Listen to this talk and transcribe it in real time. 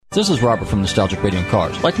This is Robert from Nostalgic Radio and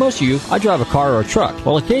Cars. Like most of you, I drive a car or a truck.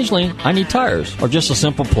 Well, occasionally, I need tires, or just a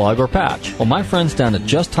simple plug or patch. Well, my friends down at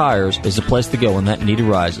Just Tires is the place to go when that need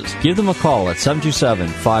arises. Give them a call at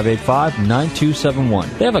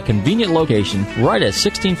 727-585-9271. They have a convenient location right at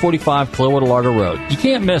 1645 Clearwater Largo Road. You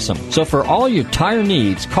can't miss them. So for all your tire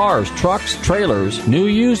needs, cars, trucks, trailers, new,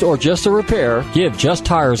 used, or just a repair, give Just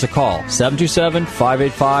Tires a call.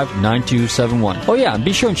 727-585-9271. Oh yeah, and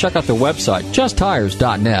be sure and check out their website,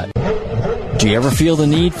 justtires.net. Do you ever feel the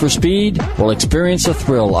need for speed? Well, experience the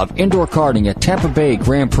thrill of indoor karting at Tampa Bay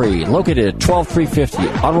Grand Prix, located at 12350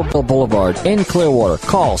 Automobile Boulevard in Clearwater.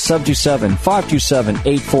 Call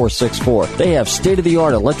 727-527-8464. They have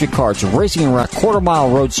state-of-the-art electric karts racing around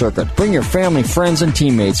quarter-mile road circuit. Bring your family, friends, and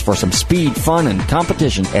teammates for some speed, fun, and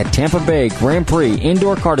competition at Tampa Bay Grand Prix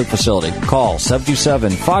Indoor Karting Facility. Call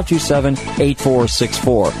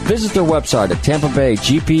 727-527-8464. Visit their website at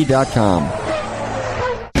tampabaygp.com.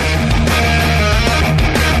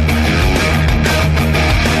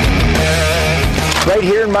 Right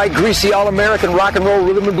here in my greasy all-American rock and roll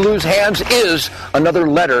rhythm and blues hands is another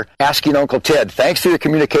letter asking Uncle Ted. Thanks for your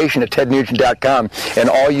communication at tednugent.com and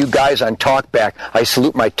all you guys on Talkback. I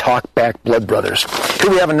salute my Talkback blood brothers. Here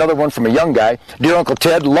we have another one from a young guy. Dear Uncle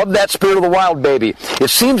Ted, love that Spirit of the Wild baby. It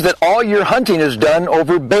seems that all your hunting is done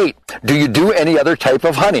over bait. Do you do any other type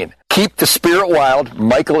of hunting? Keep the spirit wild,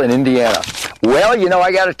 Michael in Indiana. Well, you know,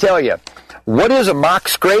 I got to tell you, what is a mock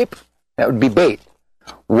scrape? That would be bait.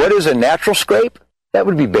 What is a natural scrape? That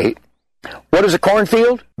would be bait. What is a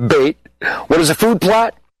cornfield? Bait. What is a food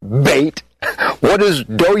plot? Bait. What is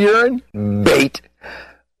doe urine? Bait.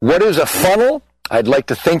 What is a funnel? I'd like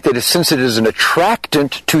to think that since it is an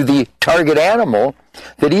attractant to the target animal,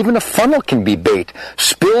 that even a funnel can be bait.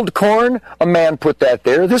 Spilled corn, a man put that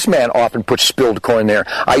there. This man often puts spilled corn there.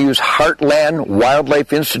 I use Heartland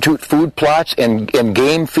Wildlife Institute food plots and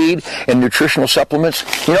game feed and nutritional supplements.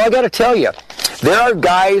 You know, I got to tell you, there are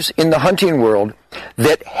guys in the hunting world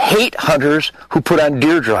that hate hunters who put on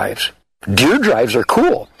deer drives. Deer drives are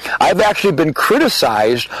cool. I've actually been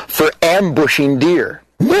criticized for ambushing deer.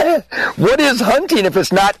 What is hunting if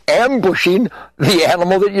it's not ambushing the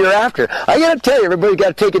animal that you're after? I got to tell you, everybody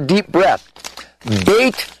got to take a deep breath.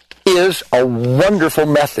 Bait is a wonderful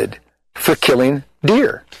method for killing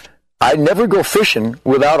deer. I never go fishing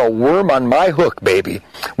without a worm on my hook, baby.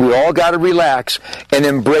 We all got to relax and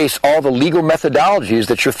embrace all the legal methodologies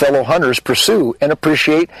that your fellow hunters pursue and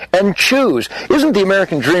appreciate and choose. Isn't the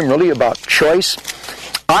American dream really about choice?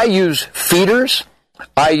 I use feeders.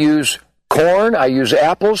 I use corn, I use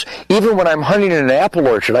apples. Even when I'm hunting in an apple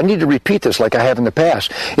orchard, I need to repeat this like I have in the past.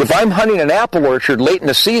 If I'm hunting an apple orchard late in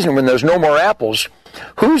the season when there's no more apples,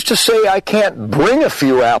 who's to say I can't bring a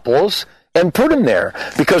few apples and put them there?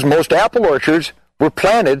 Because most apple orchards were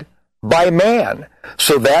planted by man.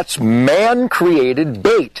 So that's man-created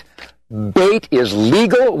bait. Bait is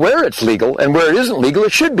legal where it's legal, and where it isn't legal,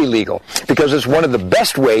 it should be legal. Because it's one of the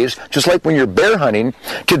best ways, just like when you're bear hunting,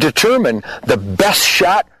 to determine the best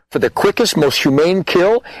shot for the quickest, most humane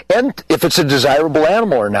kill, and if it's a desirable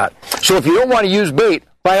animal or not. So if you don't want to use bait,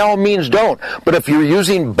 by all means don't. But if you're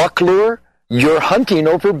using buck lure, you're hunting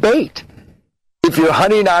over bait. If you're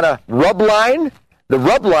hunting on a rub line, the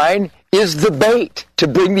rub line is the bait to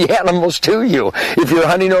bring the animals to you. If you're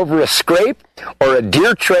hunting over a scrape or a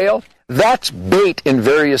deer trail, that's bait in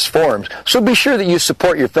various forms. So be sure that you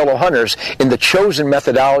support your fellow hunters in the chosen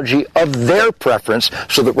methodology of their preference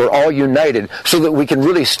so that we're all united, so that we can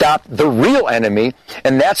really stop the real enemy,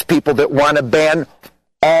 and that's people that want to ban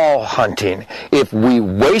all hunting. If we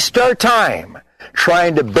waste our time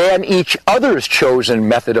trying to ban each other's chosen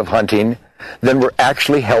method of hunting, then we're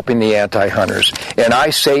actually helping the anti-hunters. And I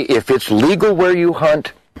say if it's legal where you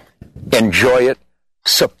hunt, enjoy it,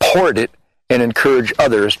 support it, and encourage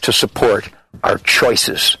others to support our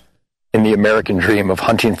choices in the American dream of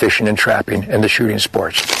hunting, fishing, and trapping and the shooting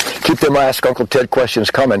sports. Keep them Ask Uncle Ted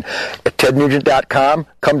questions coming at tednugent.com.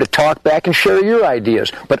 Come to talk back and share your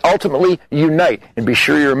ideas. But ultimately, unite. And be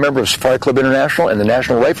sure you're a member of Safari Club International and the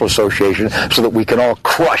National Rifle Association so that we can all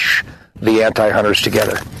crush the anti-hunters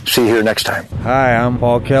together. See you here next time. Hi, I'm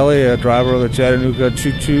Paul Kelly, a driver of the Chattanooga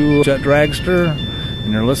Choo-Choo Jet Dragster,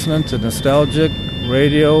 and you're listening to Nostalgic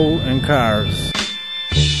Radio and Cars.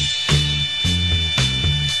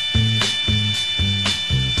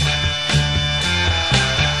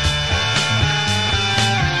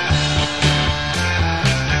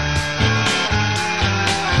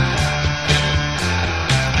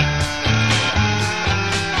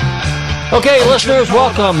 Okay, listeners,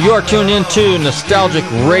 welcome. You are tuned into Nostalgic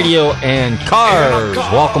Radio and Cars.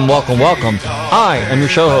 Welcome, welcome, welcome. I am your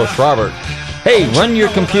show host, Robert. Hey, run your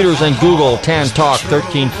computers and Google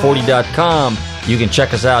TanTalk1340.com. You can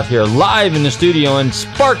check us out here live in the studio in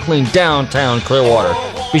sparkling downtown Clearwater.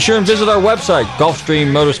 Be sure and visit our website,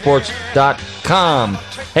 GulfstreamMotorsports.com.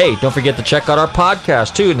 Hey, don't forget to check out our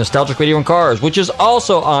podcast, too, Nostalgic Radio and Cars, which is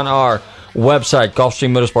also on our website,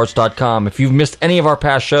 GulfstreamMotorsports.com. If you've missed any of our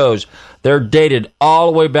past shows, they're dated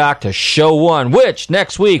all the way back to show 1, which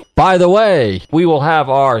next week, by the way, we will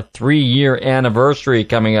have our 3-year anniversary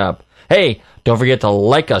coming up. Hey, don't forget to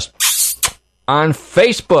like us on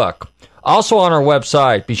Facebook. Also on our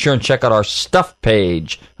website, be sure and check out our stuff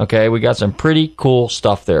page. Okay, we got some pretty cool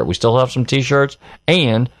stuff there. We still have some t-shirts,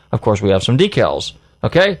 and, of course, we have some decals.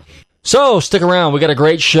 Okay? So, stick around. We got a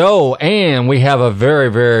great show, and we have a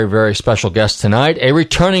very, very, very special guest tonight, a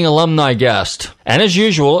returning alumni guest. And as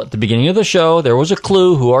usual, at the beginning of the show, there was a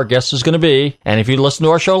clue who our guest is going to be. And if you listened to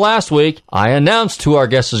our show last week, I announced who our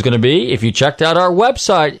guest is going to be. If you checked out our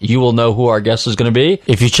website, you will know who our guest is going to be.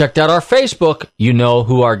 If you checked out our Facebook, you know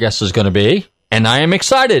who our guest is going to be. And I am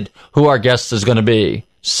excited who our guest is going to be.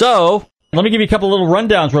 So, let me give you a couple little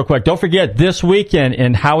rundowns real quick. Don't forget, this weekend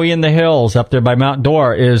in Howie in the Hills up there by Mount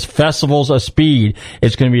Dora is Festivals of Speed.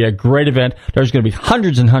 It's going to be a great event. There's going to be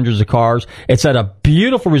hundreds and hundreds of cars. It's at a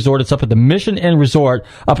beautiful resort. It's up at the Mission Inn Resort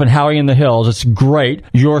up in Howie in the Hills. It's great.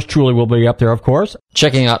 Yours truly will be up there, of course,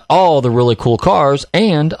 checking out all the really cool cars,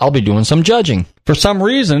 and I'll be doing some judging. For some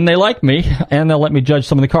reason, they like me, and they'll let me judge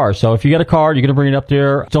some of the cars. So if you get a car, you're going to bring it up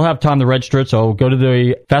there. Still have time to register it, so go to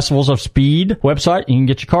the Festivals of Speed website, and you can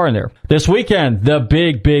get your car in there. This weekend, the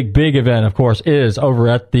big, big, big event, of course, is over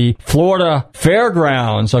at the Florida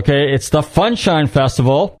Fairgrounds, okay? It's the Funshine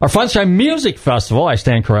Festival, or Funshine Music Festival, I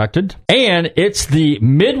stand corrected. And it's the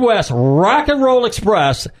Midwest Rock and Roll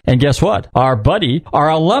Express. And guess what? Our buddy, our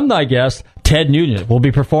alumni guest, Ted Nugent, will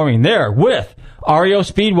be performing there with REO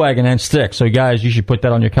Speedwagon and Styx. So, guys, you should put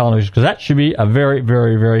that on your calendars because that should be a very,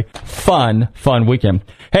 very, very fun weekend.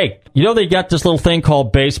 Hey, you know they got this little thing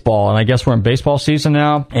called baseball, and I guess we're in baseball season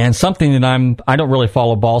now, and something that I don't really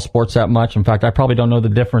follow ball sports that much. In fact, I probably don't know the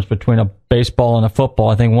difference between a baseball and a football.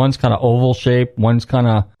 I think one's kind of oval shaped, one's kind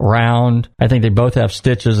of round. I think they both have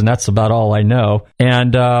stitches, and that's about all I know.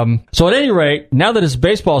 And so at any rate, now that it's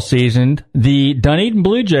baseball season, the Dunedin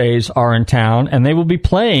Blue Jays are in town, and they will be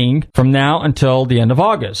playing from now until the end of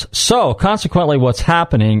August. So consequently, what's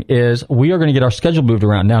happening is we are going to get our schedule moved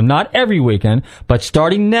around. Now, not every weekend, but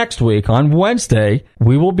starting next week on Wednesday,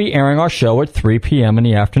 we will be airing our show at 3 p.m. in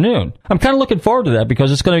the afternoon. I'm kind of looking forward to that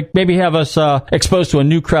because it's going to maybe have us exposed to a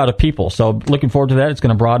new crowd of people. So looking forward to that. It's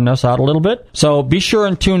going to broaden us out a little bit. So be sure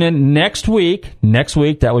and tune in next week. Next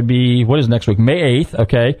week, that would be, what is next week? May 8th,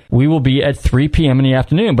 okay? We will be at 3 p.m. in the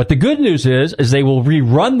afternoon. But the good news is they will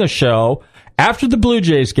rerun the show after the Blue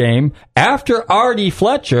Jays game, after R.D.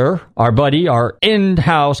 Fletcher, our buddy, our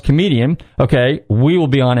in-house comedian, okay, we will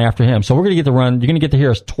be on after him. So we're going to get to run, you're going to get to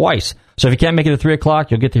hear us twice. So if you can't make it at 3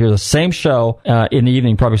 o'clock, you'll get to hear the same show in the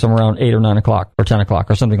evening, probably somewhere around 8 or 9 o'clock or 10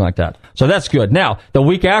 o'clock or something like that. So that's good. Now, the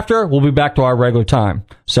week after, we'll be back to our regular time.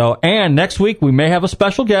 So, and next week, we may have a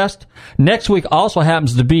special guest. Next week also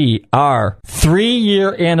happens to be our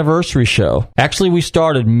 3-year anniversary show. Actually, we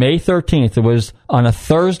started May 13th. It was on a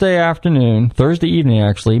Thursday evening,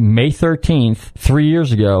 actually, May 13th, 3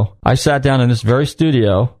 years ago. I sat down in this very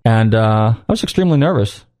studio, and I was extremely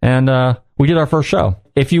nervous. And we did our first show.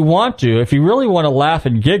 If you really want to laugh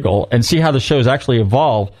and giggle and see how the show's actually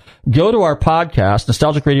evolved, go to our podcast,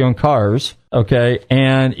 Nostalgic Radio and Cars, okay,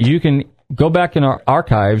 and you can go back in our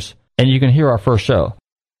archives and you can hear our first show.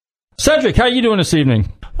 Cedric, how are you doing this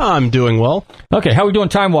evening? I'm doing well. Okay, how are we doing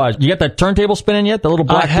time-wise? You got that turntable spinning yet? The little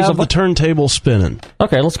black piece of... I have the turntable spinning.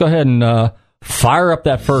 Okay, let's go ahead and fire up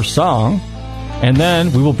that first song, and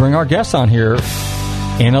then we will bring our guests on here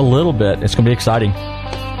in a little bit. It's going to be exciting.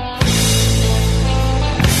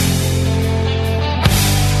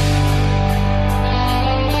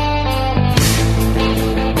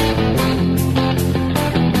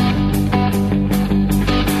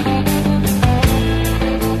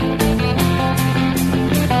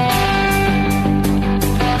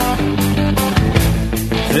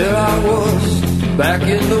 There I was, back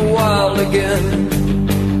in the wild again,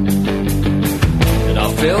 and I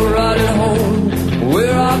felt right at home,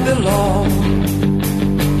 where I belong.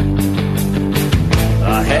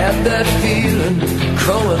 I had that feeling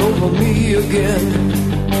coming over me again,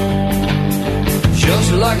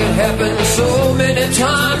 just like it happened so many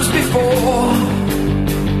times before.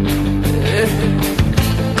 Yeah.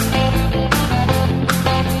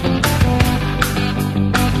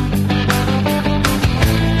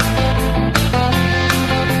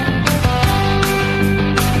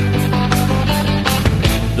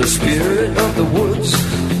 The spirit of the woods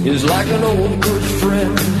is like an old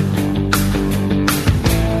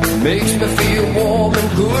makes me feel warm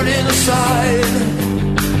and good inside.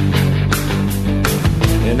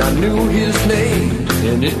 And I knew his name,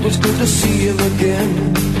 and it was good to see him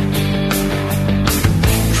again.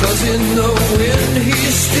 'Cause in the wind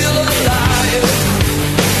he's still alive.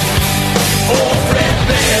 Oh, Fred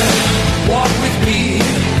Bear, walk with me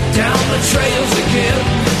down the trails again.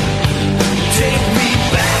 Take me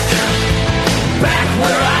back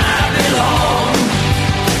where I belong.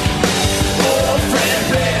 Oh, Fred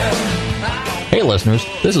Bear. Hey listeners,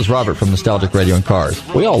 this is Robert from Nostalgic Radio and Cars.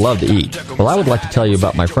 We all love to eat. Well, I would like to tell you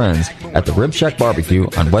about my friends at the Rib Shack Barbecue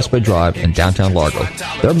on West Bay Drive in downtown Largo.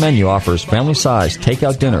 Their menu offers family-sized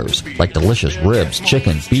takeout dinners like delicious ribs,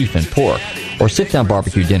 chicken, beef, and pork, or sit-down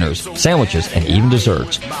barbecue dinners, sandwiches, and even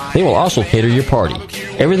desserts. They will also cater your party.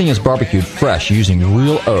 Everything is barbecued fresh using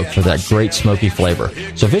real oak for that great smoky flavor.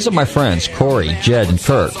 So visit my friends Corey, Jed, and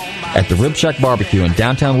Kurt at the Rib Shack Barbecue in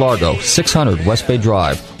downtown Largo, 600 West Bay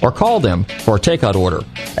Drive, or call them for a takeout order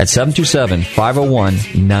at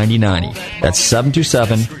 727-501-9090. That's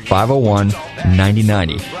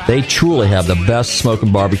 727-501-9090. They truly have the best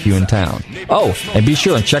smoking barbecue in town. Oh, and be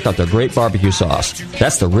sure and check out their great barbecue sauce.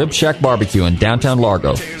 That's the Rib Shack Barbecue in downtown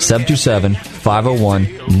Largo,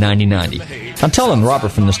 727-501-9090. And tell them Robert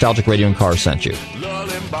from Nostalgic Radio and Cars sent you.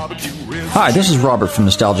 Hi, this is Robert from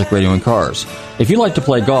Nostalgic Radio and Cars. If you like to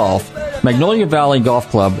play golf, Magnolia Valley Golf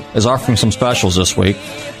Club is offering some specials this week.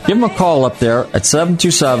 Give them a call up there at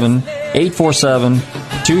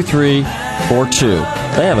 727-847-2342.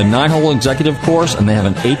 They have a 9-hole executive course and they have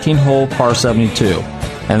an 18-hole par 72.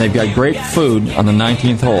 And they've got great food on the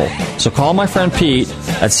 19th hole. So call my friend Pete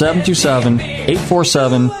at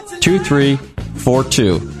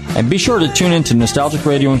 727-847-2342. And be sure to tune in to Nostalgic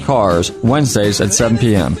Radio and Cars Wednesdays at 7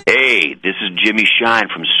 p.m. Hey, this is Jimmy Shine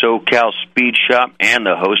from SoCal Speed Shop and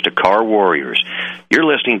the host of Car Warriors. You're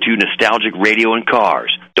listening to Nostalgic Radio and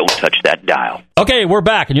Cars. Don't touch that dial. Okay, we're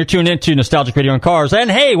back, and you're tuned into Nostalgic Radio and Cars. And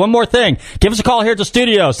hey, one more thing. Give us a call here at the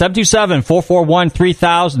studio,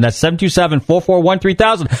 727-441-3000. That's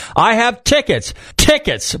 727-441-3000. I have tickets.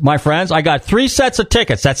 Tickets, my friends. I got 3 sets of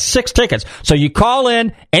tickets. That's 6 tickets. So you call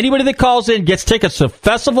in. Anybody that calls in gets tickets to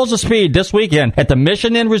Festivals of Speed this weekend at the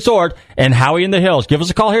Mission Inn Resort in Howie in the Hills. Give us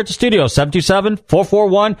a call here at the studio,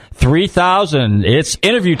 727-441-3000. It's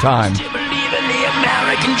interview time. I still believe in the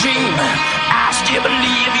American dream. I still believe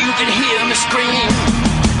you can hear me scream.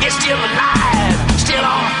 It's still alive, still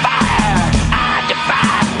on fire. I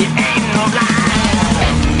defy, it ain't no lie.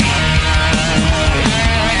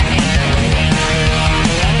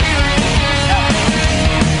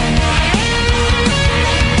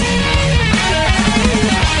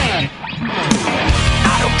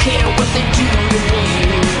 I don't care what they do to me.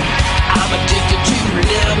 I'm addicted to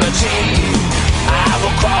liberty. I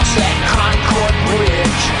will cross that Concord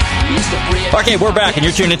Bridge. Okay, we're back, and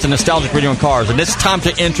you're tuned into Nostalgic Radio and Cars, and it's time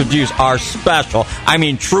to introduce our special, I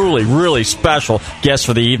mean truly, really special guest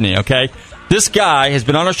for the evening, okay? This guy has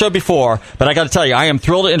been on our show before, but I got to tell you, I am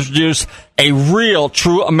thrilled to introduce a real,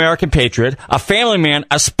 true American patriot, a family man,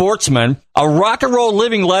 a sportsman, a rock and roll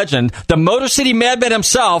living legend, the Motor City Madman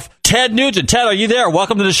himself, Ted Nugent. Ted, are you there?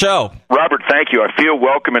 Welcome to the show. Robert, thank you. I feel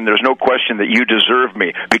welcome, and there's no question that you deserve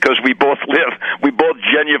me, because we both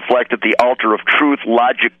genuflect at the altar of truth,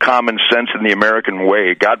 logic, common sense, and the American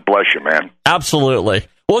way. God bless you, man. Absolutely.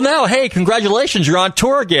 Well, now, hey, congratulations. You're on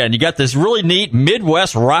tour again. You got this really neat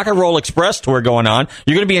Midwest Rock and Roll Express tour going on.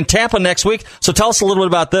 You're going to be in Tampa next week, so tell us a little bit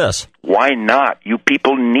about this. Why not? You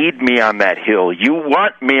people need me on that hill. You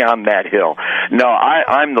want me on that hill. No,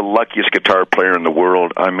 I'm the luckiest guitar player in the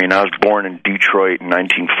world. I mean, I was born in Detroit in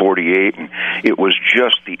 1948, and it was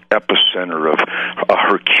just the epicenter of a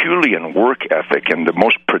Herculean work ethic and the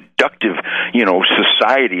most productive,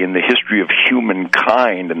 society in the history of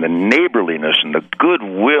humankind, and the neighborliness and the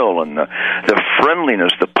goodwill and the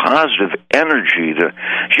friendliness, the positive energy, the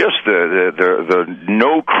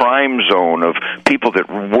no crime zone of people that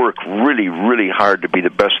work really, really hard to be the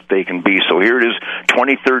best they can be. So here it is,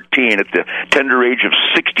 2013, at the tender age of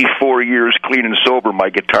 64 years, clean and sober. My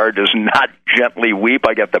guitar does not gently weep.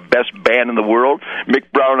 I got the best band in the world,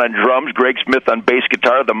 Mick Brown on drums, Greg Smith on bass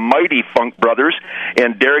guitar, the mighty Funk Brothers,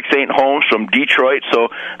 and Derek St. Holmes from Detroit. So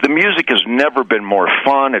the music has never been more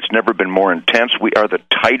fun. It's never been more intense. We are the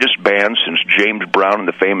tightest band since James Brown and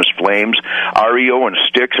the Famous Flames. REO and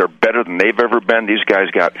Styx are better than they've ever been. These guys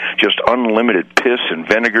got just unlimited piss and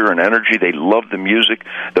vinegar and energy. They love the music,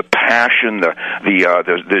 the passion, the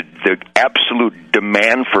absolute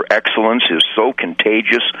demand for excellence is so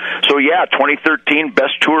contagious. So yeah, 2013,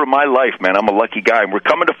 best tour of my life, man. I'm a lucky guy. And we're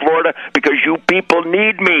coming to Florida because you people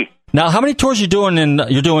need me. Now, how many tours are you doing?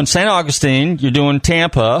 You're doing St. Augustine, you're doing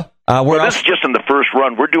Tampa, This is just in the first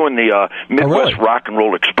run. We're doing the Midwest Rock and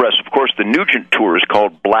Roll Express. Of course, the Nugent tour is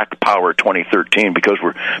called Black Power 2013 because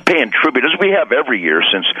we're paying tribute, as we have every year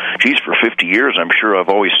since, for 50 years, I'm sure I've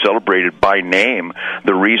always celebrated by name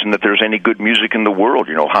the reason that there's any good music in the world.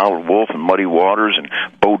 You know, Howlin' Wolf and Muddy Waters and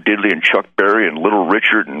Bo Diddley and Chuck Berry and Little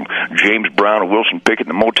Richard and James Brown and Wilson Pickett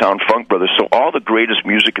and the Motown Funk Brothers. So all the greatest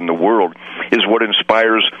music in the world is what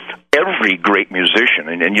inspires every great musician,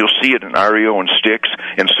 and you'll see it in REO and Styx,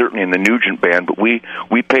 and certainly in the Nugent Band, but we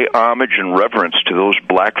pay homage and reverence to those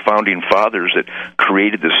black founding fathers that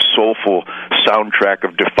created this soulful soundtrack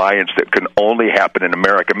of defiance that can only happen in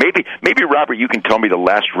America. Maybe Robert, you can tell me the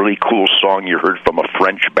last really cool song you heard from a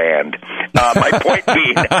French band. My point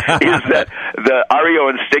being is that the REO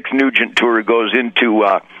and Styx Nugent tour goes into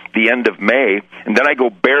the end of May, and then I go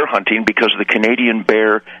bear hunting because the Canadian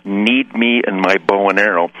bear need me and my bow and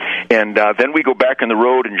arrow. And then we go back on the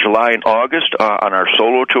road in July and August on our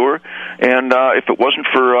solo tour. And if it wasn't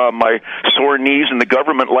for my sore knees and the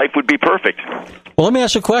government, life would be perfect. Well, let me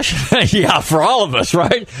ask you a question. Yeah, for all of us,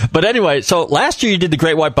 right? But anyway, so last year you did the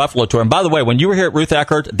Great White Buffalo Tour. And by the way, when you were here at Ruth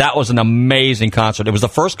Eckerd, that was an amazing concert. It was the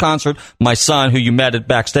first concert my son, who you met at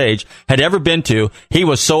backstage, had ever been to. He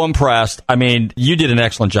was so impressed. I mean, you did an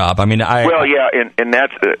excellent job. I mean, and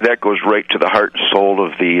that goes right to the heart and soul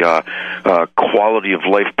of the quality of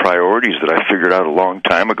life priorities that I figured out a long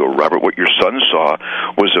time ago, Robert. What your son saw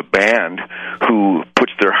was a band who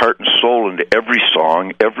puts their heart and soul into every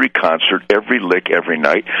song, every concert, every lick, every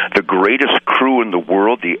night. The greatest crew in the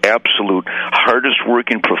world, the absolute hardest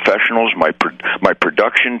working professionals, my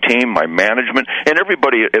production team, my management, and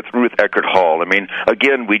everybody at Ruth Eckerd Hall. I mean,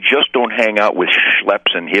 again, we just don't hang out with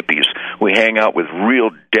schleps and hippies. We hang out with real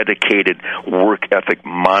dedicated work ethic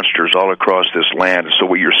monsters all across this land. So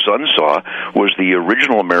what your son saw was the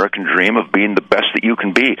original American dream of being the best that you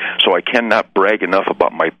can be. So I cannot brag enough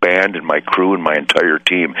about my band and my crew and my entire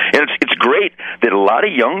team. And it's great that a lot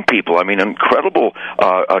of young people, I mean, incredible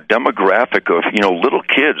demographic of, little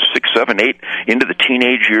kids, 6, 7, 8, into the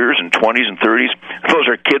teenage years and 20s and 30s. Those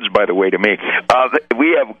are kids, by the way, to me.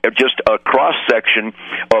 We have just a cross-section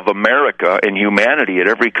of America and humanity at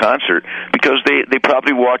every concert because they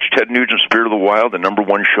probably watched Ted Nugent's Spirit of the Wild, the number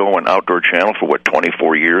one show on Outdoor Channel for,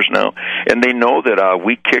 24 years now, and they know that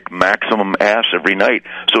we kick maximum ass every night.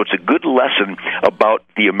 So it's a good lesson about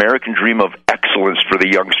the American dream of excellence for the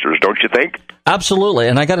youngsters, don't you think? Absolutely,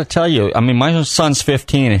 and I got to tell you, I mean, my son's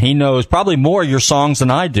 15, and he knows probably more of your songs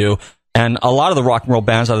than I do, and a lot of the rock and roll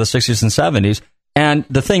bands out of the 60s and 70s. And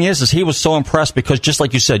the thing is he was so impressed because, just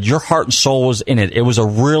like you said, your heart and soul was in it. It was a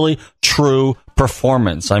really true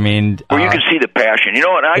performance. I mean, well, you can see the passion,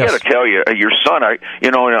 and I got to tell you, your son,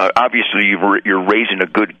 obviously you're raising a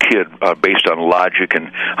good kid based on logic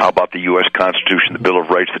and how about the U.S. Constitution, the Bill of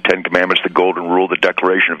Rights, the Ten Commandments, the Golden Rule, the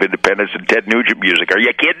Declaration of Independence, and Ted Nugent music. Are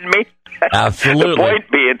you kidding me? Absolutely. The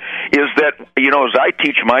point being is that, as I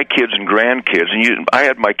teach my kids and grandkids, and I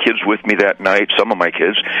had my kids with me that night, some of my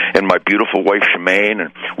kids, and my beautiful wife, Shemaine,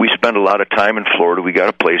 and we spent a lot of time in Florida. We got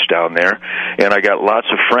a place down there, and I got lots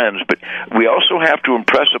of friends, but we also have to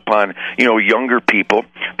impress upon, younger people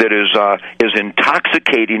that as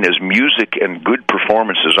intoxicating as music and good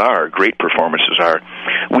performances are, great performances are,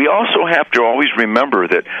 we also have to always remember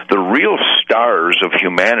that the real stars of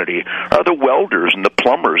humanity are the welders and the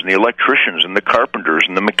plumbers and the electricians and the carpenters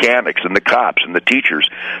and the mechanics and the cops and the teachers.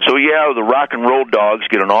 So the rock and roll dogs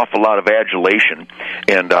get an awful lot of adulation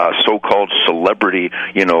and so-called celebrity,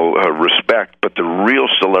 respect, but the real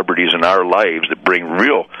celebrities in our lives that bring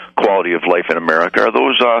real quality of life in America are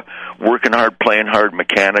those working hard, playing hard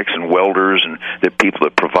mechanics and welders and the people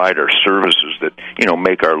that provide our services that,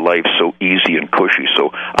 make our life so easy and cushy. So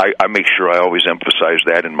I make sure I always emphasize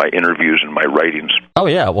that in my interviews and my writings. Oh,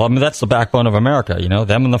 yeah. Well, I mean, that's the backbone of America,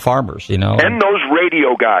 them and the farmers, And those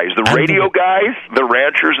radio guys, the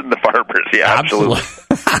ranchers and the farmers. Yeah, absolutely.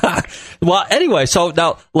 Well, anyway, so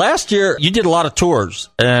now last year you did a lot of tours,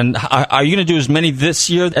 and are you going to do as many this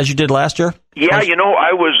year as you did last year? Yeah,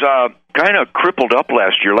 I was kind of crippled up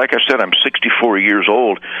last year. Like I said, I'm 64 years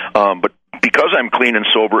old, but because I'm clean and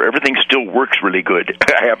sober, everything still works really good.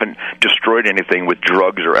 I haven't destroyed anything with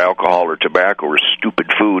drugs or alcohol or tobacco or stupid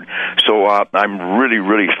food. So I'm really,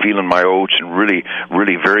 really feeling my oats and really,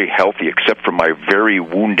 really very healthy, except for my very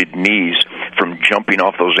wounded knees from jumping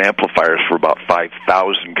off those amplifiers for about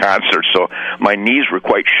 5,000 concerts. So my knees were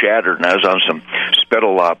quite shattered, and I was on some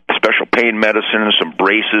special pain medicine and some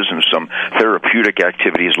braces and some therapeutic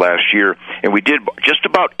activities last year. And we did just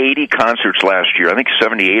about 80 concerts last year. I think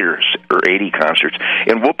 78 or 80 concerts.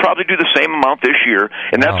 And we'll probably do the same amount this year.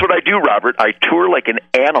 And that's what I do, Robert. I tour like an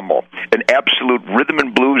animal, an absolute rhythm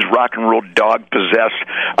and blues, rock and roll dog possessed,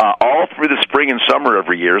 all through the spring and summer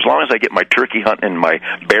every year, as long as I get my turkey hunting and my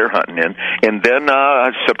bear hunting in. And then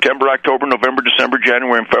September, October, November, December,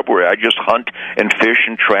 January, and February, I just hunt and fish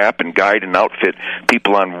and trap and guide and outfit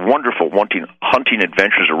people on wonderful hunting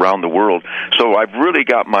adventures around the world. So I've really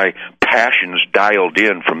got my passions dialed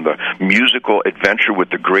in, from the musical adventure with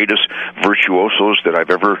the greatest virtuosos that I've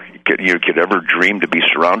ever could ever dream to be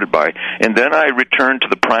surrounded by, and then I return to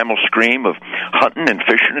the primal scream of hunting and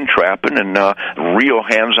fishing and trapping and real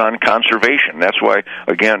hands-on conservation. That's why,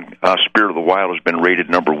 again, Spirit of the Wild has been rated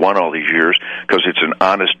 #1 all these years, because it's an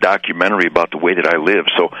honest documentary about the way that I live.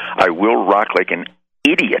 So I will rock like an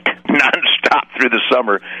idiot nonstop through the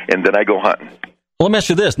summer, and then I go hunting. Well, let me ask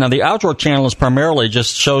you this. Now, the Outdoor Channel is primarily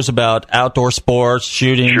just shows about outdoor sports,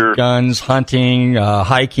 shooting, guns, hunting,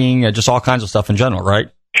 hiking, just all kinds of stuff in general, right?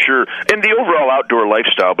 Sure, and the overall outdoor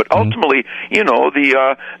lifestyle, but ultimately,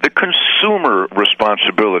 the consumer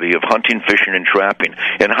responsibility of hunting, fishing, and trapping,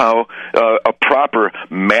 and how a proper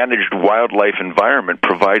managed wildlife environment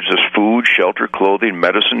provides us food, shelter, clothing,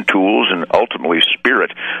 medicine, tools, and ultimately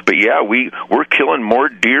spirit. But yeah, we're killing more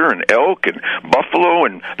deer and elk and buffalo,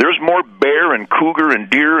 and there's more bear and cougar and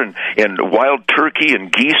deer and wild turkey and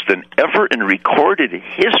geese than ever in recorded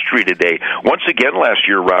history today. Once again, last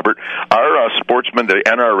year, Robert, our sportsmen, the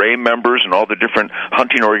NRA members and all the different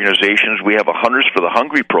hunting organizations, we have a Hunters for the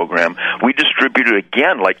Hungry program. We distributed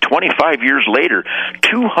again, like 25 years later,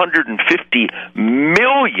 250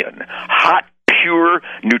 million hot, pure,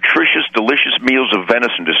 nutritious, delicious meals of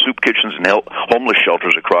venison to soup kitchens and homeless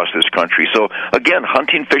shelters across this country. So, again,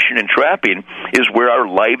 hunting, fishing, and trapping is where our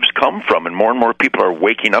lives come from, and more people are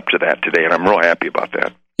waking up to that today, and I'm real happy about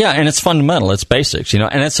that. Yeah, and it's fundamental. It's basics,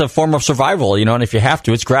 and it's a form of survival, and if you have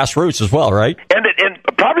to, it's grassroots as well, right? And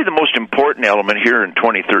probably the most important element here in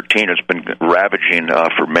 2013, it's been ravaging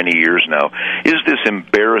for many years now, is this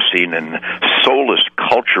embarrassing and soulless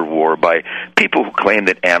culture war by people who claim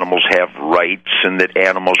that animals have rights and that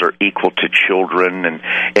animals are equal to children. And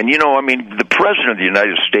the President of the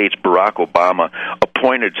United States, Barack Obama,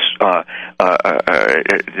 appointed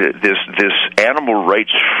this animal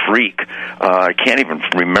rights freak. I can't even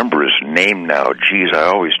remember his name now. Geez, I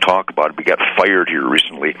always talk about it. He got fired here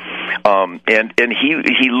recently. And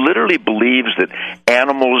he literally believes that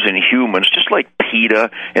animals and humans, just like PETA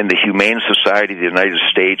and the Humane Society of the United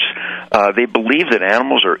States, they believe that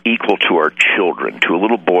animals are equal to our children, to a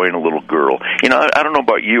little boy and a little girl. I don't know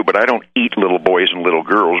about you, but I don't eat little boys and little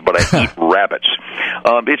girls, but I eat rabbits.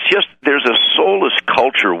 It's just, there's a soulless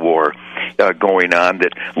culture war going on,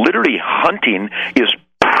 that literally hunting is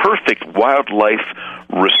perfect wildlife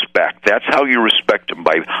respect. That's how you respect them,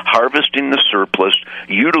 by harvesting the surplus,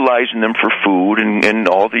 utilizing them for food and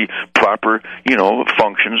all the proper,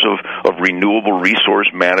 functions of renewable resource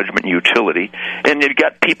management and utility. And you've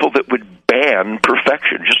got people that would ban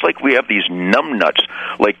perfection, just like we have these numbnuts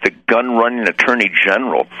like the gun-running Attorney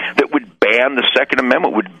General that would ban the Second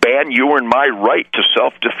Amendment, would ban your and my right to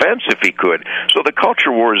self-defense if he could. So the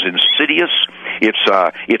culture war is insidious, it's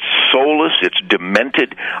soulless, it's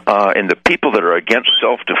demented, and the people that are against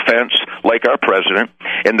self-defense, like our president,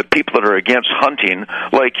 and the people that are against hunting,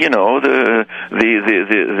 like the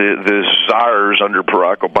czars under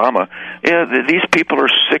Barack Obama, these people are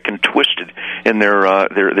sick and twisted, and they're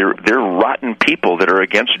rotten people that are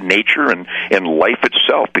against nature and life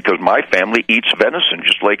itself. Because my family eats venison,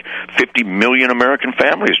 just like 50 million American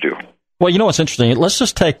families do. Well, what's interesting? Let's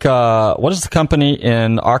just take what is the company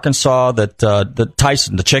in Arkansas that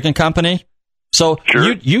Tyson, the chicken company? So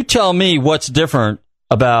sure. You tell me what's different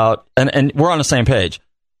about, and we're on the same page,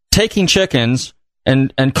 taking chickens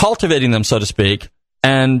and cultivating them, so to speak,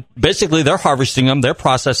 and basically they're harvesting them, they're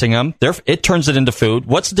processing them, it turns it into food.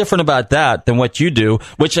 What's different about that than what you do,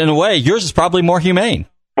 which in a way, yours is probably more humane?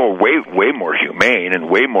 Well, way more humane and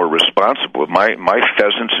way more responsible. My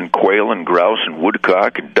pheasants and quail and grouse and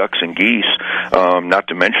woodcock and ducks and geese, not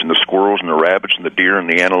to mention the squirrels and the rabbits and the deer and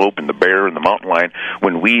the antelope and the bear and the mountain lion,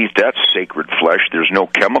 when we eat that sacred flesh, there's no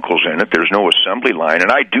chemicals in it, there's no assembly line.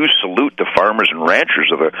 And I do salute the farmers and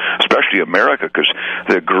ranchers of especially America, because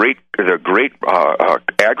the great great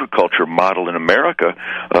agriculture model in America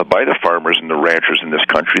by the farmers and the ranchers in this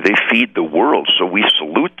country. They feed the world, so we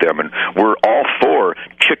salute them, and we're all for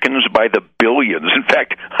chickens by the billions. In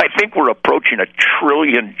fact, I think we're approaching 1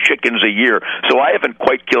 trillion chickens a year, so I haven't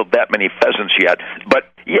quite killed that many pheasants yet. But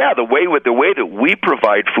yeah, the way that we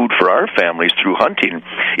provide food for our families through hunting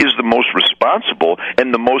is the most responsible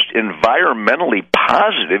and the most environmentally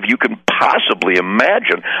positive you can possibly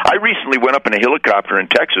imagine. I recently went up in a helicopter in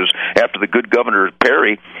Texas after the good Governor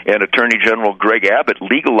Perry and Attorney General Greg Abbott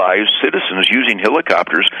legalized citizens using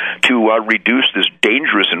helicopters to reduce this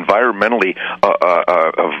dangerous, environmentally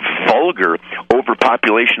vulgar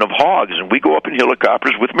overpopulation of hogs. And we go up in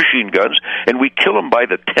helicopters with machine guns, and we kill them by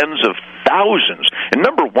the tens of thousands. And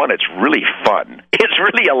number one, it's really fun. It's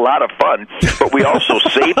really a lot of fun, but we also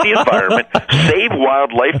save the environment, save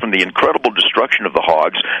wildlife from the incredible destruction of the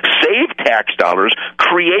hogs, save tax dollars,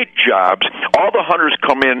 create jobs. All the hunters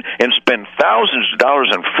come in and spend thousands of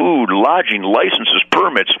dollars on food, lodging, licenses,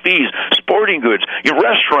 permits, fees, sporting goods,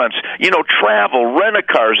 restaurants, travel,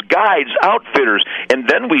 rent-a-cars, guides, outfitters, and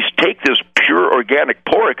then we take this pure organic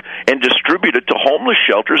pork and distribute it to homeless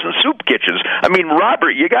shelters and soup kitchens. I mean,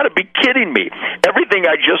 Robert, you got to be kidding me. Everything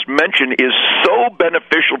I just mentioned is so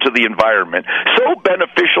beneficial to the environment, so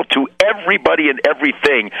beneficial to everybody and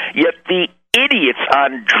everything, yet the idiots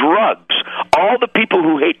on drugs, all the people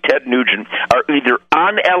who hate Ted Nugent, are either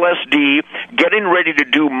on LSD, getting ready to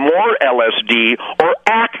do more LSD, or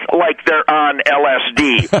act like they're on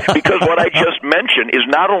LSD. Because what I just mentioned is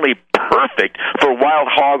not only perfect for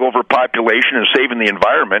wild hog overpopulation and saving the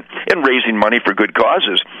environment and raising money for good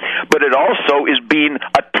causes, but it also is being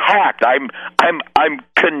attacked. I'm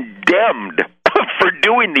condemned for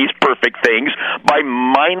doing these perfect things by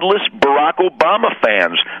mindless Barack Obama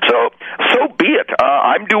fans. So be it.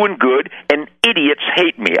 I'm doing good, and idiots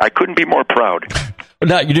hate me. I couldn't be more proud.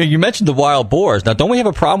 Now, you mentioned the wild boars. Now, don't we have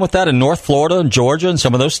a problem with that in North Florida and Georgia and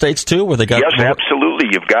some of those states, too, where they got... Yes, absolutely.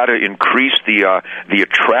 You've got to increase the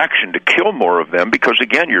attraction to kill more of them because,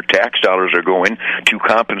 again, your tax dollars are going to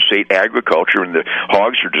compensate agriculture, and the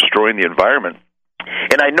hogs are destroying the environment.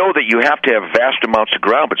 And I know that you have to have vast amounts of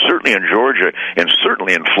ground, but certainly in Georgia and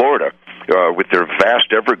certainly in Florida, with their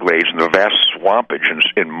vast Everglades and the vast swampage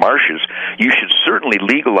and marshes, you should certainly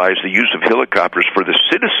legalize the use of helicopters for the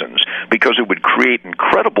citizens because it would create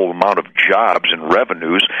incredible amount of jobs and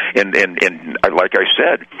revenues. And like I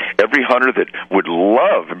said, every hunter that would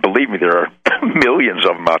love, and believe me, there are millions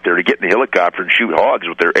of them out there, to get in the helicopter and shoot hogs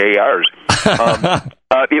with their ARs.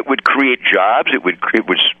 It would create jobs.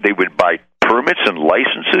 They would buy permits and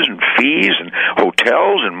licenses and fees and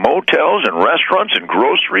hotels and motels and restaurants and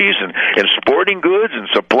groceries and sporting goods and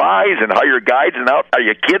supplies and hire guides and out. Are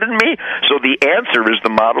you kidding me? So the answer is the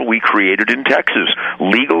model we created in Texas,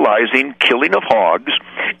 legalizing killing of hogs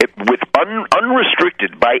with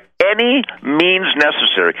unrestricted by any means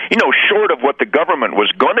necessary. Short of what the government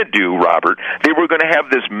was going to do, Robert, they were going to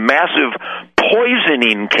have this massive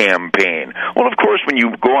poisoning campaign. Well, of course, when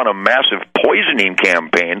you go on a massive poisoning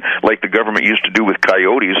campaign, like the government used to do with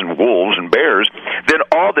coyotes and wolves and bears, then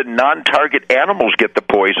all the non-target animals get the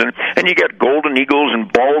poison, and you get golden eagles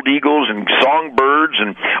and bald eagles and songbirds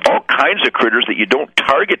and all kinds of critters that you don't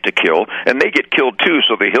target to kill, and they get killed too.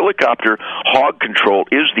 So the helicopter hog control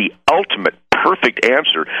is the ultimate perfect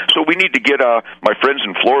answer. So we need to get my friends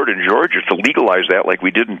in Florida and Georgia to legalize that like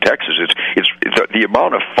we did in Texas. It's the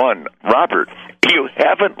amount of fun, Robert. You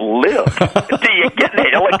haven't lived till you get in a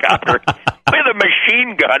helicopter with a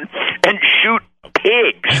machine gun and shoot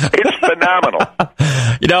pigs. It's phenomenal.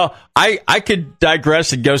 I could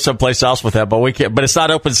digress and go someplace else with that, but we can't. But it's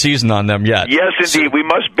not open season on them yet. Yes, indeed. We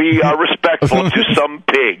must be respectful to some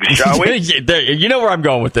pigs, shall we? You know where I'm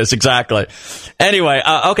going with this exactly. Anyway,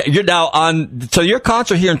 okay. You're now on. So your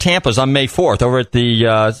concert here in Tampa is on May 4th over at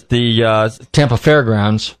the Tampa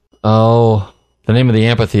Fairgrounds. Oh, the name of the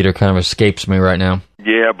amphitheater kind of escapes me right now.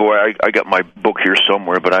 Yeah, boy, I got my book here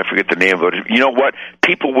somewhere, but I forget the name of it. You know what?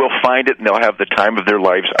 People will find it, and they'll have the time of their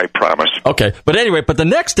lives, I promise. Okay, but anyway, the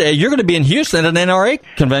next day, you're going to be in Houston at an NRA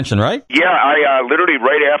convention, right? Yeah, I literally,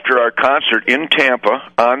 right after our concert in Tampa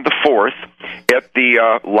on the 4th at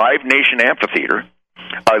the Live Nation Amphitheater,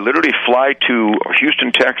 I literally fly to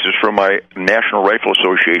Houston, Texas for my National Rifle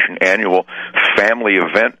Association annual family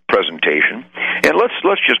event presentation. And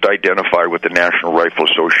let's just identify what the National Rifle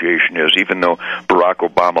Association is, even though Barack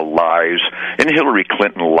Obama lies, and Hillary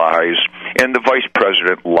Clinton lies, and the Vice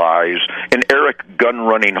President lies, and Eric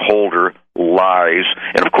Gun-Running Holder lies,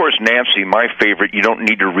 and of course Nancy, my favorite, you don't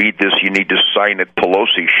need to read this, you need to sign it,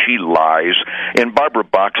 Pelosi, she lies, and Barbara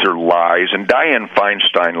Boxer lies, and Dianne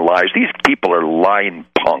Feinstein lies. These people are lying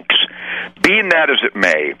punks. Being that as it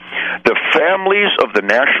may, the families of the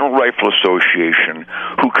National Rifle Association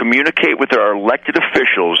who communicate with our elected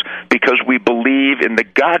officials because we believe in the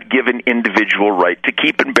God-given individual right to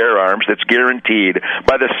keep and bear arms that's guaranteed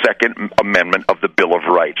by the Second Amendment of the Bill of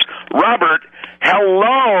Rights. Robert,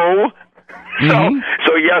 hello!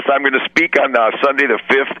 So yes, I'm going to speak on Sunday the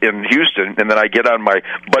 5th in Houston, and then I get on my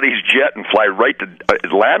buddy's jet and fly right to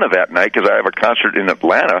Atlanta that night because I have a concert in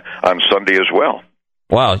Atlanta on Sunday as well.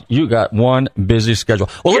 Wow, you got one busy schedule.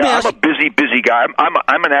 Well, let me ask. I'm a busy guy.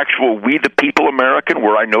 I'm an actual We the People American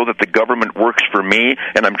where I know that the government works for me,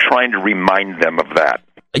 and I'm trying to remind them of that.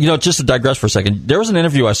 You know, just to digress for a second, there was an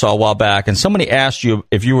interview I saw a while back, and somebody asked you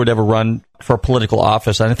if you would ever run for political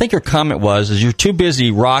office, and I think your comment was, you're too busy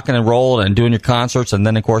rocking and rolling and doing your concerts, and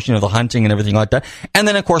then, of course, the hunting and everything like that, and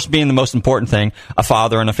then, of course, being the most important thing, a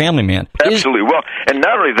father and a family man. Absolutely. Well, and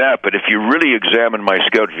not only that, but if you really examine my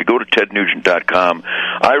schedule, if you go to tednugent.com,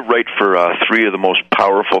 I write for three of the most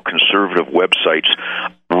powerful conservative websites,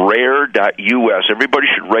 rare.us. Everybody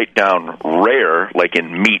should write down rare, like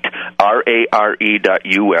in meat,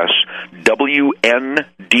 rare.us,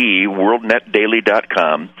 WND,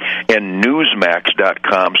 worldnetdaily.com, and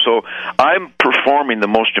newsmax.com. So I'm performing the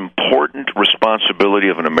most important responsibility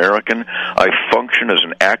of an American. I function as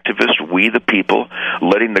an activist, we the people,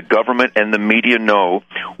 letting the government and the media know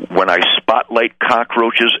when I spotlight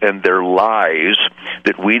cockroaches and their lies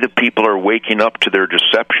that we the people are waking up to their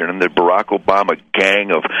deception, and the Barack Obama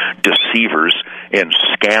gang of deceivers and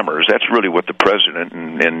scammers. That's really what the president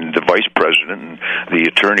and the vice president and the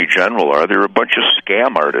attorney general are. They're a bunch of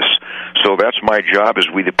scam artists. So that's my job as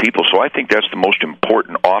we the people. So I think that's the most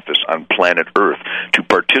important office on planet Earth, to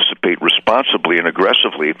participate responsibly and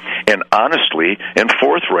aggressively and honestly and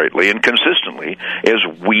forthrightly and consistently as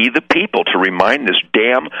we the people, to remind this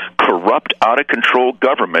damn corrupt, out-of-control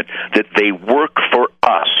government that they work for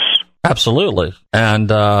us. Absolutely. And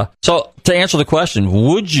so to answer the question,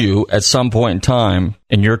 would you at some point in time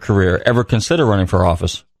in your career ever consider running for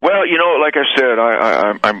office? Well, like I said,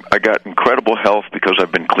 I got incredible health because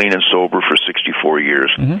I've been clean and sober for 64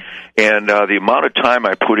 years. Mm-hmm. And the amount of time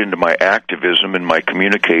I put into my activism and my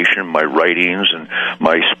communication, my writings and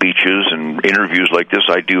my speeches and interviews like this,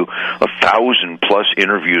 I do 1,000+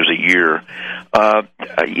 interviews a year.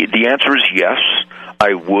 The answer is yes.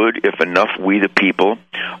 I would, if enough we the people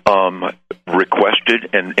requested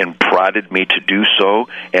and prodded me to do so,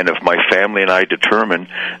 and if my family and I determined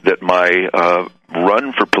that my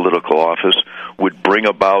run for political office would bring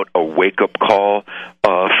about a wake-up call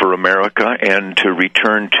for America and to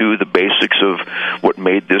return to the basics of what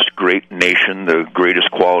made this great nation the greatest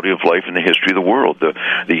quality of life in the history of the world, the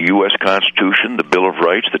U.S. Constitution, the Bill of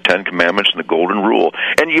Rights, the Ten Commandments, and the Golden Rule.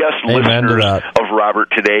 And yes, Amen listeners of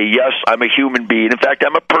Robert today, yes, I'm a human being. In fact,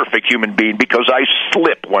 I'm a perfect human being because I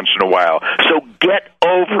slip once in a while. So get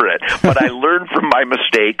over it. But I learn from my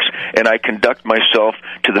mistakes, and I conduct myself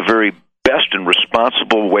to the very best and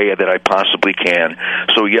responsible way that I possibly can.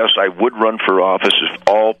 So yes, I would run for office if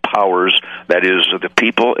all powers, that is, the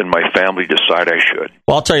people and my family, decide I should.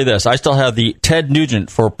 Well, I'll tell you this. I still have the Ted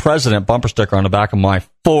Nugent for President bumper sticker on the back of my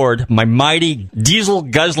Ford, my mighty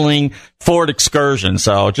diesel-guzzling Ford Excursion.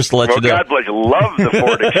 So just to let you know. God bless you. Love the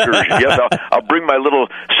Ford Excursion. Yes, I'll bring my little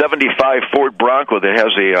 75 Ford Bronco that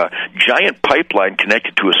has a giant pipeline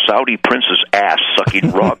connected to a Saudi prince's ass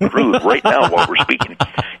sucking raw crude right now while we're speaking.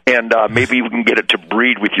 And maybe we can get it to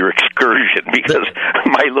breed with your Excursion, because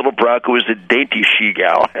my little Bronco is a dainty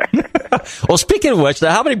she-gal. Well, speaking of which,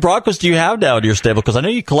 how many Broncos do you have now in your stable? Because I know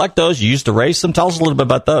you collect those. You used to race them. Tell us a little bit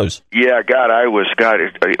about those. Yeah,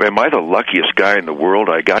 am I the luckiest guy in the world?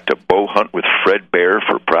 I got to bow hunt with Fred Bear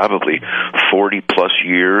for probably 40-plus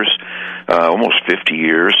years, almost 50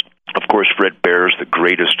 years. Of course, Fred Bear is the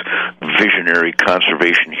greatest visionary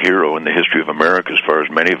conservation hero in the history of America, as far as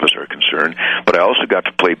many of us are concerned. But I also got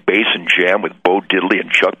to play bass and jam with Bo Diddley and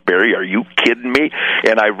Chuck Berry. Are you kidding me?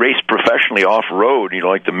 And I raced professionally off-road,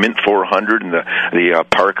 like the Mint 400 and the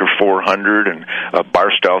Parker 400 and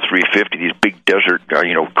Barstow 350, these big desert,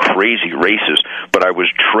 crazy races. But I was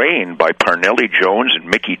trained by Parnelli Jones and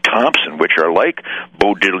Mickey Thompson, which are like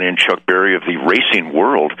Bo Diddley and Chuck Berry of the racing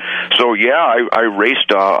world. So, yeah, I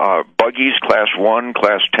raced buggies, Class 1,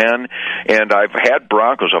 Class 10, and I've had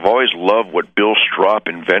Broncos. I've always loved what Bill Stroup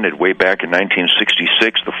invented way back in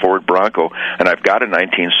 1966, the Ford Bronco, and I've got a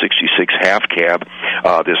 1966 half cab,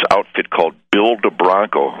 this outfit called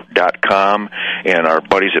BuildABronco.com, and our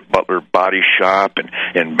buddies at Butler Body Shop and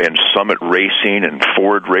Summit Racing and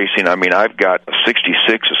Ford Racing. I mean, I've got a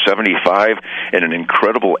 66, a 75, and an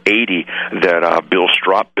incredible 80 that Bill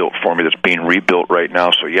Stroup built for me that's being rebuilt right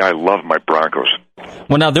now. So, yeah, I love my Broncos.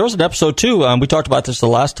 Well, now, there was an episode, too. We talked about this the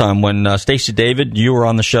last time when Stacey David, you were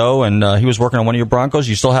on the show, and he was working on one of your Broncos.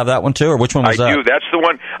 You still have that one, too? Or which one was that? I do. That's the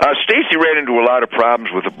one. Stacey ran into a lot of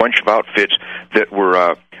problems with a bunch of outfits that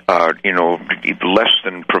were less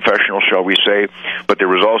than professional, shall we say, but there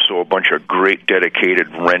was also a bunch of great dedicated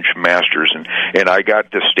wrench masters, and I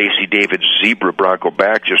got the Stacey David Zebra Bronco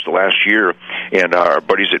back just last year, and our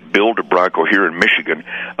buddies at Build a Bronco here in Michigan,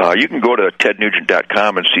 you can go to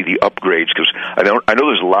tednugent.com and see the upgrades, because I know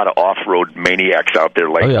there's a lot of off-road maniacs out there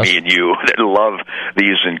like me and you that love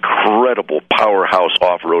these incredible powerhouse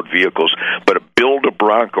off-road vehicles, but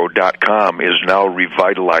buildabronco.com is now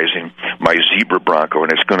revitalizing my Zebra Bronco,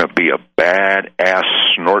 and it's going to be a bad-ass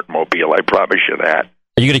snortmobile, I promise you that.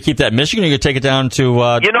 Are you going to keep that in Michigan, or are you going to take it down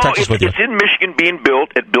to Texas with you? It's in Michigan being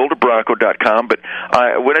built at buildabronco.com, but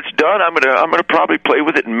when it's done, I'm going to probably play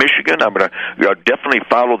with it in Michigan. I'm going to definitely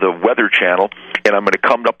follow the Weather Channel, and I'm going to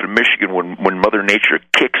come up to Michigan when Mother Nature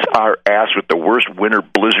kicks our ass with the worst winter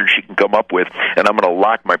blizzard she can come up with, and I'm going to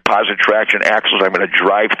lock my positive traction axles. I'm going to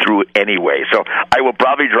drive through it anyway. So I will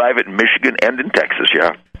probably drive it in Michigan and in Texas,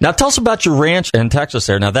 yeah. Now, tell us about your ranch in Texas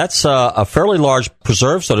there. Now, that's a fairly large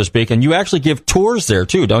preserve, so to speak, and you actually give tours there,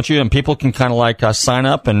 too, don't you? And people can kind of sign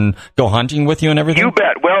up and go hunting with you and everything? You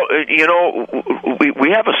bet. Well, we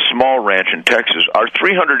have a small ranch in Texas. Our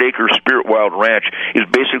 300-acre Spirit Wild Ranch is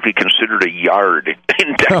basically considered a yard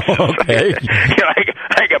in Texas. Okay.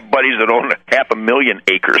 I got buddies that own 500,000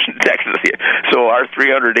 acres in Texas. So our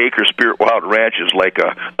 300-acre Spirit Wild Ranch is like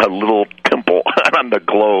a little pimple on the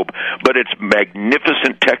globe. But it's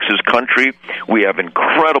magnificent Texas country. We have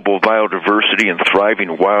incredible biodiversity and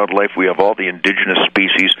thriving wildlife. We have all the indigenous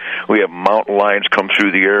species. We have mountain lions come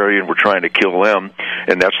through the area, and we're trying to kill them.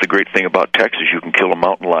 And that's the great thing about Texas. You can kill a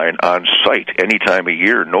mountain lion on site any time of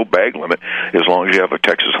year, no bag limit, as long as you have a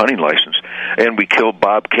Texas hunting license. And we kill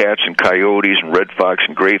bobcats and coyotes and red fox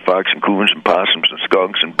and gray fox and coons and possums and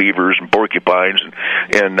skunks and beavers and porcupines.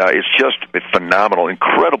 And it's phenomenal.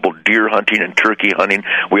 Incredible deer hunting and turkey hunting.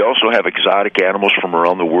 We also have exotic animals from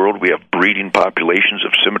around the world. We have breeding populations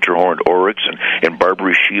of scimitar-horned oryx and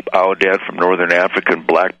Barbary sheep, aoudad from northern Africa, and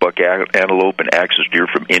black buck antelope and axis deer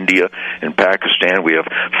from India and Pakistan. We have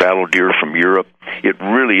fallow deer from Europe. It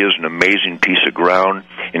really is an amazing piece of ground.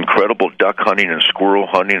 Incredible duck hunting and squirrel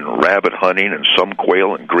hunting and rabbit hunting and some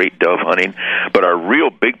quail and great dove hunting. But our real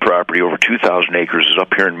big property, over 2,000 acres, is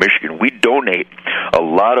up here in Michigan. We donate a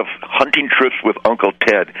lot of hunting trips with Uncle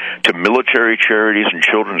Ted to military charities and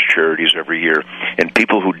children's charities every year. And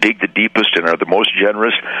people who dig the deepest and are the most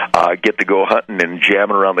generous get to go hunting and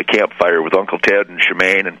jamming around the campfire with Uncle Ted and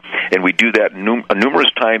Shemaine. And we do that numerous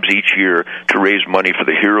times each year to raise money for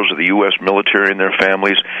the heroes of the U.S. military and their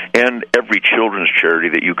families, and every children's charity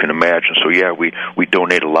that you can imagine. So, yeah, we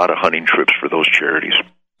donate a lot of hunting trips for those charities.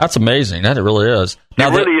 That's amazing. That it really is. Now,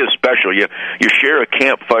 it really is special. You share a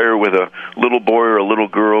campfire with a little boy or a little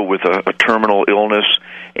girl with a terminal illness,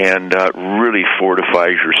 and really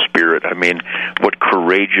fortifies your spirit. I mean, what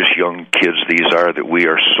courageous young kids these are that we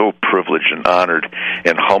are so privileged and honored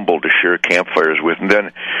and humbled to share campfires with. And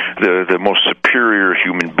then the most superior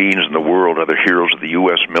human beings in the world are the heroes of the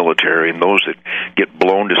U.S. military, and those that get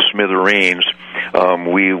blown to smithereens.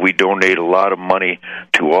 We donate a lot of money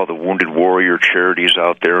to all the Wounded Warrior charities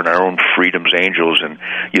out there and our own Freedom's Angels. And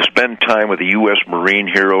you spend time with a U.S. Marine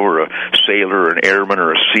hero or a sailor or an airman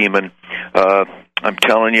or a seaman, I'm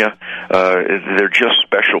telling you, they're just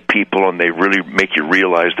special people, and they really make you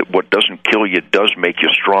realize that what doesn't kill you does make you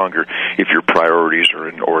stronger if your priorities are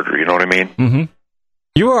in order. You know what I mean? Mm-hmm.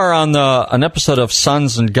 You are on an episode of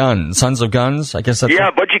Sons of Guns, I guess that's... Yeah,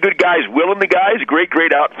 a bunch of good guys. Will and the Guys, great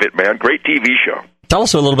outfit, man. Great TV show. Tell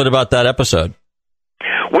us a little bit about that episode.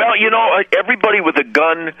 Well, everybody with a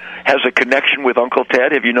gun has a connection with Uncle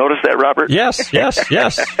Ted. Have you noticed that, Robert? Yes.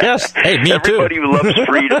 Hey, me too. Everybody who loves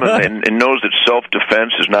freedom and knows that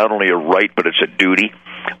self-defense is not only a right, but it's a duty.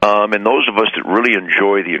 And those of us that really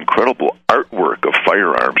enjoy the incredible artwork of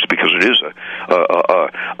firearms, because it is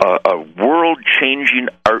a world-changing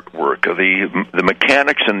artwork. The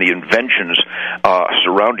mechanics and the inventions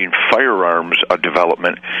surrounding firearms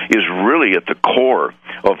development is really at the core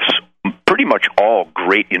of pretty much all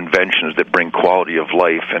great inventions that bring quality of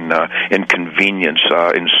life and convenience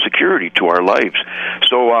and security to our lives.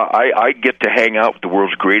 So I get to hang out with the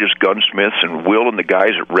world's greatest gunsmiths, and Will and the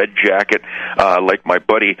guys at Red Jacket, like my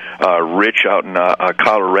buddy Rich out in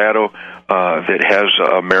Colorado that has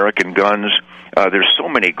American guns. There's so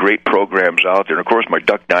many great programs out there. And, of course, my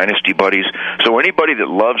Duck Dynasty buddies. So anybody that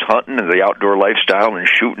loves hunting and the outdoor lifestyle and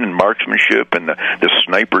shooting and marksmanship and the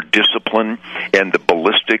sniper discipline and the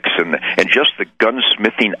ballistics and just the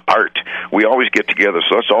gunsmithing art, we always get together.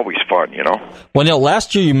 So that's always fun, you know. Well, Neil,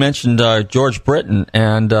 last year you mentioned George Britton,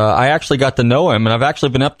 and I actually got to know him, and I've actually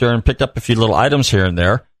been up there and picked up a few little items here and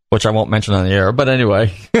there, which I won't mention on the air. But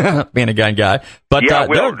anyway, being a gun guy. But yeah,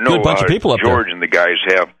 there are a good bunch of people up George there. And the guys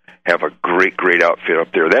have a great outfit up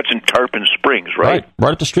there. That's in Tarpon Springs, right?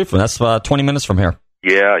 Right up the street from that's 20 minutes from here.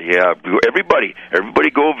 Yeah. Everybody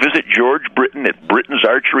go visit George Britton at Britton's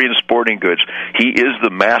Archery and Sporting Goods. He is the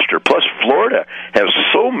master. Plus, Florida has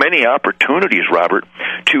so many opportunities, Robert,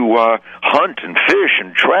 to hunt and fish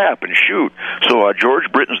and trap and shoot. So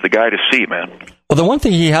George Britton's the guy to see, man. Well, the one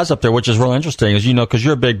thing he has up there, which is real interesting, is, because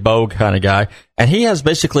you're a big bow kind of guy, and he has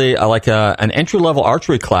basically an entry-level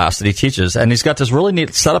archery class that he teaches, and he's got this really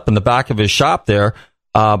neat setup in the back of his shop there,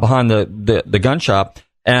 behind the gun shop.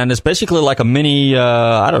 And it's basically like a mini,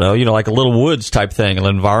 like a little woods type thing, an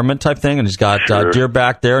environment type thing. And he's got deer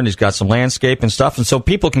back there, and he's got some landscape and stuff. And so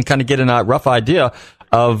people can kind of get a rough idea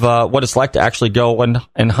of what it's like to actually go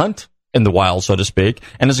and hunt in the wild, so to speak.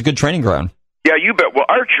 And it's a good training ground. Yeah, you bet. Well,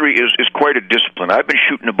 archery is quite a discipline. I've been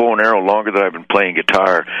shooting a bow and arrow longer than I've been playing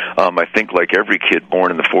guitar. I think like every kid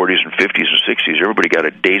born in the 40s and 50s and 60s, everybody got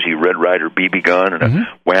a Daisy Red Ryder BB gun and a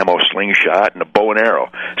Whammo slingshot and a bow and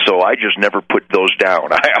arrow. So I just never put those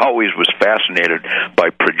down. I always was fascinated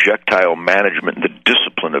by projectile management and the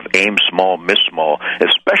discipline of aim small, miss small,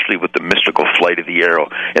 especially with the mystical flight of the arrow.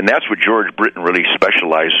 And that's what George Britton really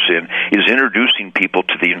specializes in, is introducing people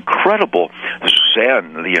to the incredible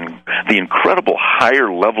zen, the incredible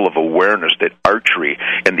higher level of awareness that archery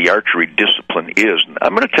and the archery discipline is. And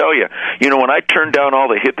I'm going to tell you, when I turned down all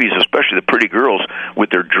the hippies, especially the pretty girls, with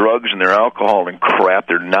their drugs and their alcohol and crap,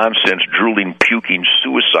 their nonsense, drooling, puking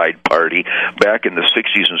suicide party back in the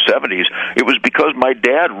 60s and 70s, it was because my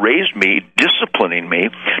dad raised me, disciplining me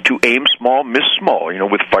to aim small, miss small,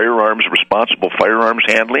 with firearms, responsible firearms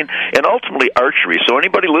handling, and ultimately archery. So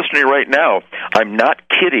anybody listening right now, I'm not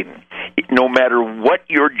kidding. No matter what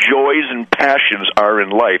your joys and passions are in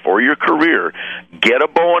life or your career, get a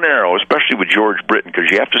bow and arrow, especially with George Britton, because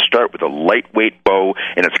you have to start with a lightweight bow,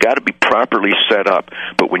 and it's got to be properly set up.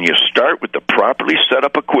 But when you start with the properly set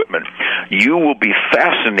up equipment, you will be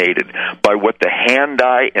fascinated by what the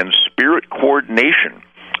hand-eye and spirit coordination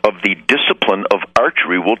of the discipline of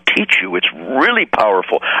archery will teach you. It's really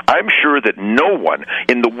powerful. I'm sure that no one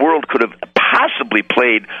in the world could have possibly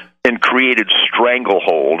played and created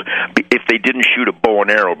Stranglehold if they didn't shoot a bow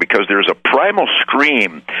and arrow, because there's a primal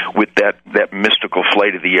scream with that mystical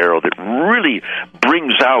flight of the arrow that really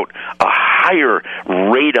brings out a higher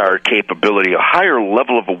radar capability, a higher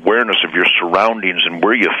level of awareness of your surroundings and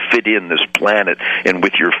where you fit in this planet and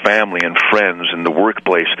with your family and friends and the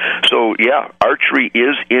workplace. So, yeah, archery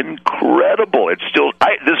is incredible. It's still,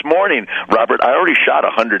 this morning, Robert, I already shot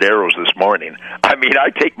 100 arrows this morning. I mean,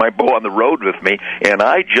 I take my bow on the road with me, and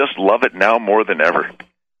I just love it now more than ever.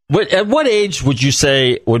 At what age would you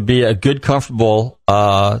say would be a good, comfortable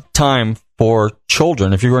time for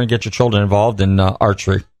children, if you're going to get your children involved in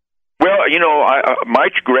archery? Well, my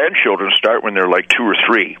grandchildren start when they're like 2 or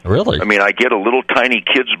 3. Really? I mean, I get a little tiny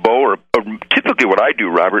kid's bow, or typically what I do,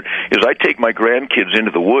 Robert, is I take my grandkids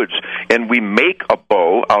into the woods, and we make a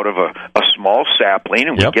bow out of a small sapling,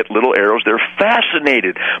 and we get little arrows. They're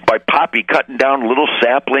fascinated by Poppy cutting down little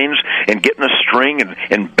saplings and getting a string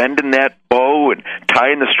and bending that bow and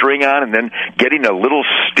tying the string on, and then getting a little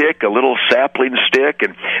stick, a little sapling stick,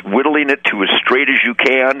 and whittling it to as straight as you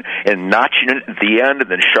can, and notching it at the end, and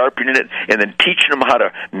then sharpening it, and then teaching them how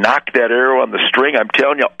to knock that arrow on the string. I'm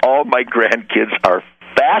telling you, all my grandkids are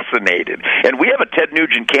fascinated. And we have a Ted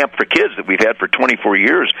Nugent camp for kids that we've had for 24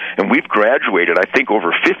 years, and we've graduated, I think,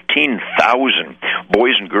 over 15,000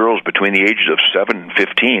 boys and girls between the ages of 7 and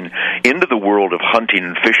 15 into the world of hunting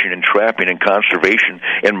and fishing and trapping and conservation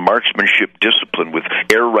and marksmanship discipline with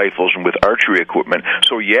air rifles and with archery equipment.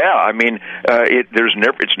 So, yeah, I mean,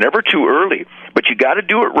 it's never too early, but you got to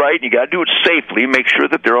do it right, and you got to do it safely. Make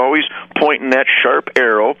sure that they're always pointing that sharp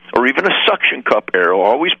arrow, or even a suction cup arrow,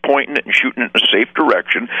 always pointing it and shooting it in a safe direction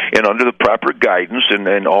and under the proper guidance,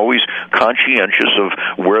 and always conscientious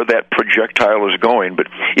of where that projectile is going. But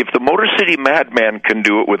if the Motor City Madman can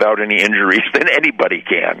do it without any injuries, then anybody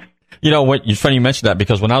can. It's funny you mentioned that,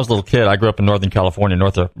 because when I was a little kid, I grew up in Northern California,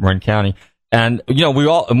 north of Marin County, And, we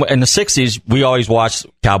all, in the 60s, we always watched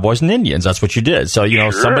Cowboys and Indians. That's what you did. So,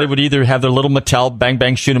 somebody would either have their little Mattel bang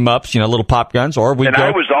bang shoot 'em ups, little pop guns, or we'd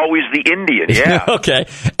I was always the Indian, yeah. Okay.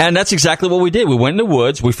 And that's exactly what we did. We went in the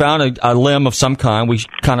woods. We found a limb of some kind. We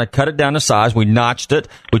kind of cut it down to size. We notched it.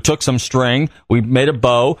 We took some string. We made a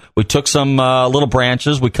bow. We took some little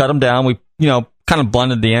branches. We cut them down. We, kind of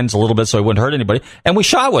blended the ends a little bit so it wouldn't hurt anybody. And we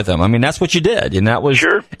shot with them. I mean, that's what you did. And that was,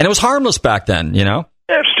 Sure. And it was harmless back then, Yeah,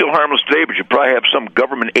 it's still harmless today, but you probably have some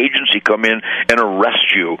government agency come in and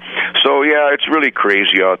arrest you. So yeah, it's really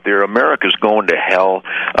crazy out there. America's going to hell.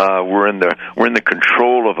 We're in the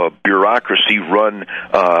control of a bureaucracy-run,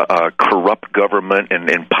 corrupt government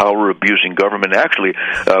and power-abusing government. Actually,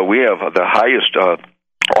 we have the highest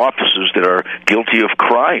offices that are guilty of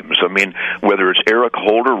crimes. I mean, whether it's Eric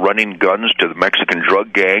Holder running guns to the Mexican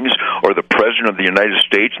drug gangs, or the President of the United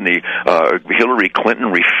States and the Hillary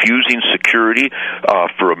Clinton refusing security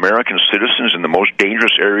for American citizens in the most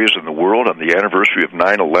dangerous areas in the world on the anniversary of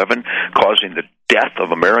 9/11, causing the death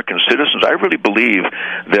of American citizens. I really believe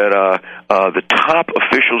that the top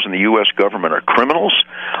officials in the U.S. government are criminals.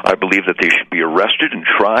 I believe that they should be arrested and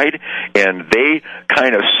tried, and they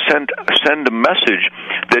kind of send a message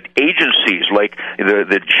that agencies like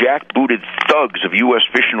the jackbooted thugs of U.S.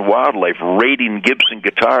 Fish and Wildlife raiding Gibson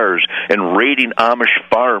guitars and raiding Amish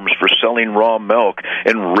farms for selling raw milk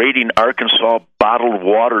and raiding Arkansas bottled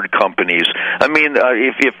water companies. I mean,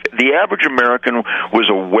 if the average American was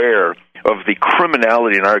aware of the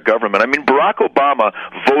criminality in our government. I mean, Barack Obama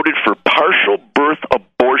voted for partial birth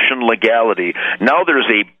abortion legality. Now there's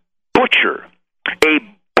a butcher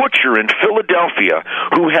in Philadelphia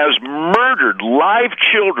who has murdered live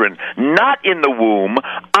children, not in the womb,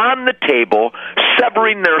 on the table,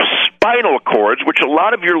 severing their spinal cords, which a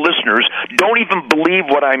lot of your listeners don't even believe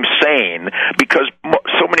what I'm saying because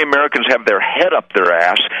so many Americans have their head up their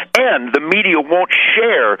ass, and the media won't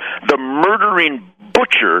share the murdering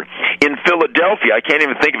butcher in Philadelphia. I can't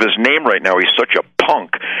even think of his name right now. He's such a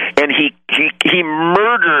punk. And he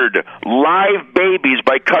murdered live babies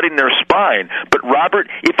by cutting their spine. But Robert,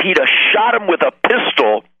 if he'd have shot him with a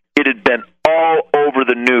pistol, it had been all over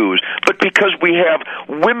the news. But because we have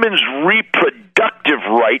women's reproductive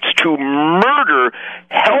rights to murder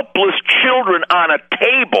helpless children on a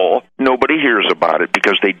table, nobody hears about it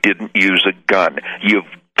because they didn't use a gun. You've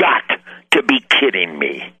got to be kidding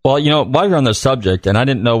me. Well, while you're on this subject, and I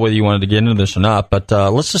didn't know whether you wanted to get into this or not, but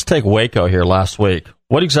let's just take Waco here last week.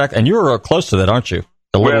 What exactly? And you're close to that, aren't you?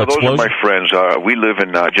 Well, those are my friends. We live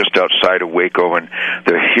in just outside of Waco, and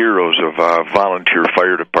the heroes of volunteer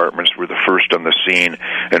fire departments were the first on the scene,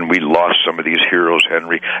 and we lost some of these heroes,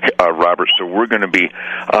 Robert. So we're going to be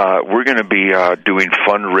doing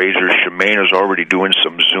fundraisers. Shemaine is already doing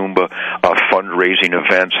some Zumba fundraising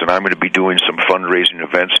events, and I'm going to be doing some fundraising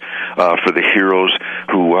events for the heroes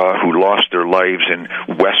who lost their lives in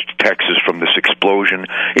West Texas from this explosion.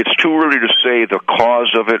 It's too early to say the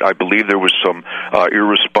cause of it. I believe there was some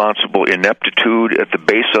irresponsible ineptitude at the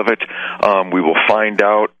base of it. We will find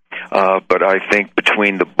out. But I think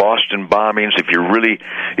between the Boston bombings, if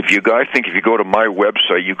you go to my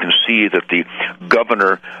website, you can see that the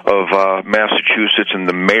governor of Massachusetts and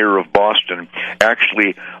the mayor of Boston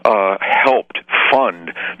actually helped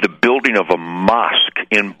fund the building of a mosque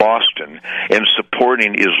in Boston and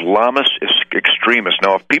supporting Islamist extremists.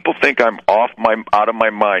 Now, if people think I'm out of my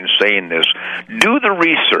mind saying this, do the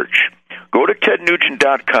research. Go to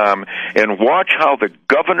TedNugent.com and watch how the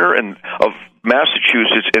governor of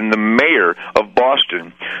Massachusetts and the mayor of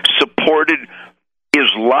Boston supported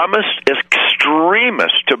Islamist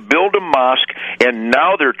extremists to build a mosque, and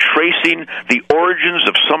now they're tracing the origins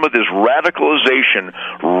of some of this radicalization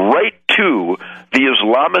right to the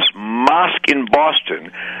Islamist mosque in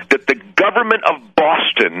Boston that the government of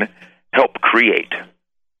Boston helped create.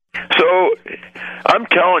 So, I'm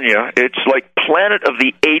telling you, it's like Planet of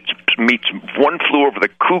the Apes meets One Flew Over the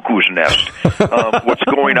Cuckoo's Nest, what's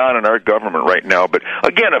going on in our government right now. But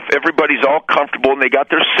again, if everybody's all comfortable and they got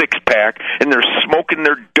their six-pack and they're smoking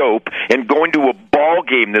their dope and going to a ball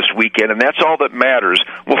game this weekend and that's all that matters,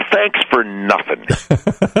 well, thanks for nothing.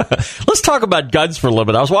 Let's talk about guns for a little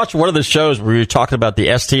bit. I was watching one of the shows where you were talking about the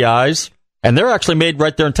STIs, and they're actually made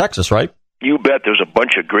right there in Texas, right? You bet. There's a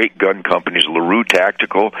bunch of great gun companies, LaRue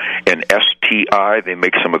Tactical and STI. They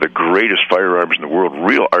make some of the greatest firearms in the world,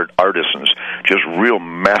 real artisans, just real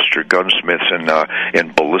master gunsmiths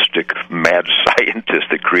and ballistic mad scientists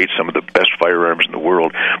that create some of the best firearms in the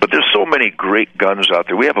world. But there's so many great guns out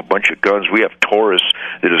there. We have a bunch of guns. We have Taurus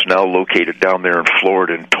that is now located down there in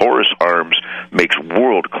Florida, and Taurus Arms makes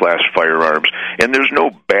world-class firearms. And there's no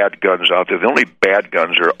bad guns out there. The only bad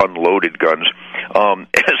guns are unloaded guns.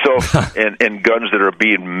 And and guns that are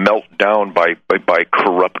being melted down by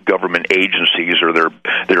corrupt government agencies, or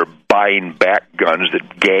they're buying back guns that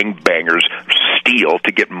gangbangers steal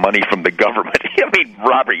to get money from the government. I mean,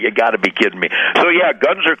 Robert, you got to be kidding me. So yeah,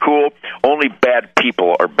 guns are cool. Only bad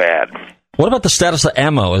people are bad. What about the status of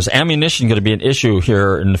ammo? Is ammunition going to be an issue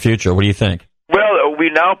here in the future? What do you think? Well, we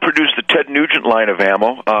now produce the Ted Nugent line of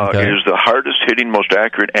ammo. Okay. It is the hardest-hitting, most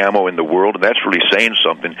accurate ammo in the world, and that's really saying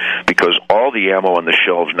something, because all the ammo on the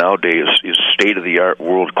shelves nowadays is state-of-the-art,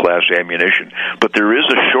 world-class ammunition. But there is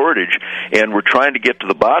a shortage, and we're trying to get to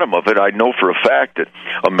the bottom of it. I know for a fact that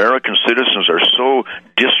American citizens are so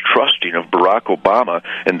distrusting of Barack Obama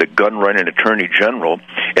and the gun-running Attorney General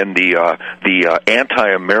and the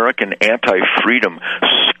anti-American, anti-freedom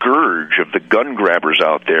scourge of the gun grabbers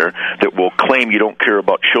out there that will claim you don't care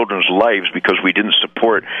about children's lives because we didn't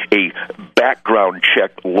support a background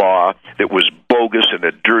check law that was bogus and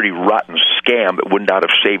a dirty, rotten scam that would not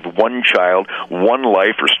have saved one child, one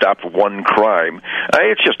life, or stopped one crime.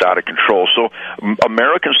 It's just out of control. So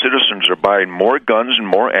American citizens are buying more guns and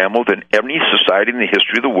more ammo than any society in the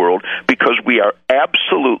history of the world because we are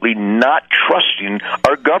absolutely not trusting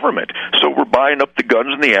our government. So we're buying up the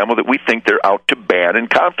guns and the ammo that we think they're out to ban and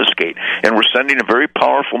confiscate. And we're sending a very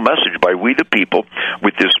powerful message by we the people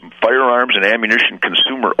with this firearms and ammunition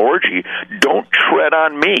consumer orgy. Don't tread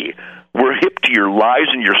on me. We're hip to your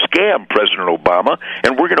lies and your scam, President Obama,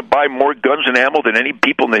 and we're going to buy more guns and ammo than any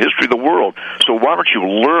people in the history of the world. So why don't you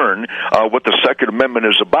learn what the Second Amendment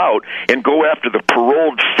is about and go after the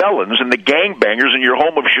paroled felons and the gangbangers in your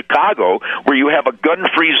home of Chicago, where you have a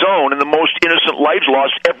gun-free zone and the most innocent lives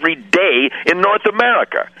lost every day in North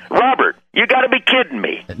America. Robert, you got to be kidding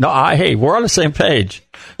me. No, hey, we're on the same page.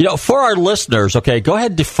 You know, for our listeners, okay, go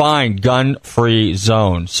ahead and define gun-free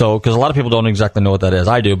zone. So, because a lot of people don't exactly know what that is.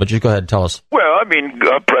 I do, but just go ahead and tell us. Well, I mean,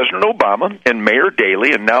 President Obama and Mayor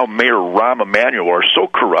Daley and now Mayor Rahm Emanuel are so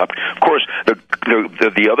corrupt. Of course,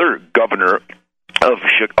 the other governor of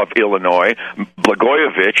Illinois,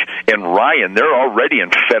 Blagojevich and Ryan, they're already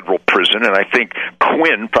in federal prison, and I think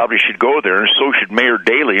Quinn probably should go there, and so should Mayor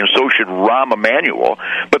Daley, and so should Rahm Emanuel.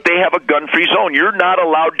 But they have a gun-free zone. You're not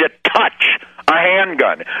allowed to touch a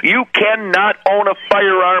handgun. You cannot own a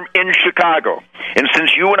firearm in Chicago. And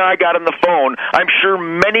since you and I got on the phone, I'm sure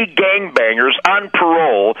many gangbangers on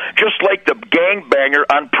parole, just like the gangbanger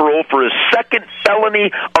on parole for his second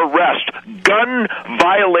felony arrest, gun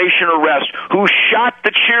violation arrest, who shot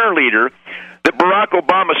the cheerleader that Barack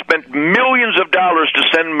Obama spent millions of dollars to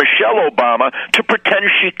send Michelle Obama to pretend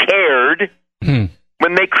she cared.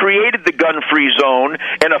 When they created the gun-free zone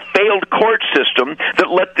and a failed court system that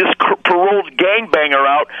let this paroled gangbanger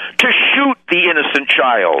out to shoot the innocent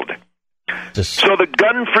child. So the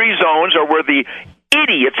gun-free zones are where the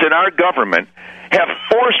idiots in our government have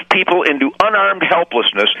forced people into unarmed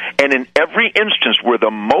helplessness, and in every instance where the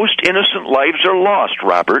most innocent lives are lost,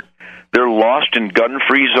 Robert, they're lost in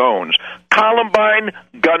gun-free zones. Columbine,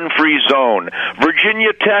 gun-free zone.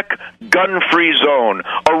 Virginia Tech, gun-free zone.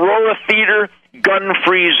 Aurora Theater,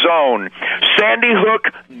 gun-free zone. Sandy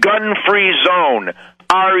Hook, gun-free zone.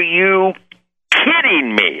 Are you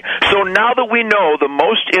kidding me? So now that we know the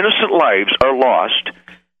most innocent lives are lost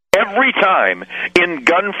every time in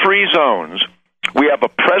gun-free zones, we have a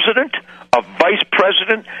president, a vice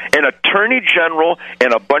president, an attorney general,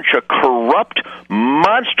 and a bunch of corrupt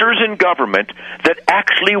monsters in government that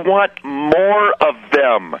actually want more of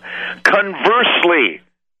them. Conversely,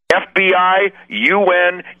 FBI,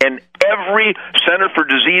 UN, and every Center for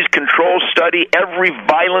Disease Control study, every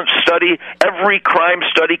violence study, every crime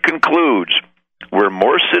study concludes where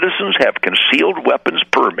more citizens have concealed weapons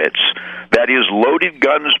permits, that is, loaded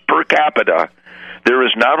guns per capita, there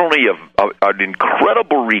is not only an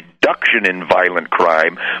incredible reduction in violent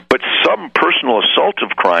crime, but some personal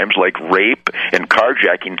assaultive crimes like rape and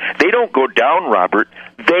carjacking, they don't go down, Robert.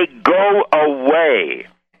 They go away.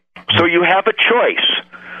 So you have a choice.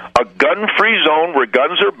 A gun-free zone where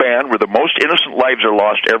guns are banned, where the most innocent lives are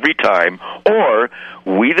lost every time, or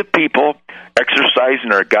we the people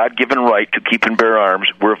exercising our God-given right to keep and bear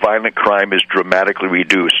arms where violent crime is dramatically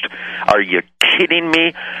reduced. Are you kidding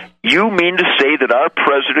me? You mean to say that our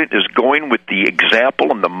president is going with the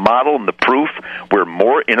example and the model and the proof where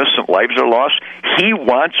more innocent lives are lost? He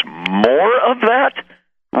wants more of that?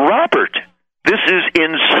 Robert, this is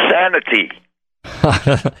insanity.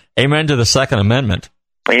 Amen to the Second Amendment.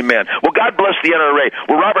 Amen. Well, God bless the NRA.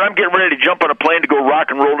 Well, Robert, I'm getting ready to jump on a plane to go rock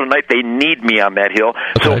and roll tonight. They need me on that hill.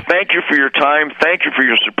 Okay. So thank you for your time. Thank you for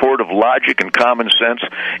your support of logic and common sense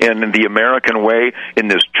and in the American way in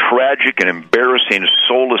this tragic and embarrassing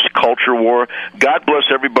soulless culture war. God bless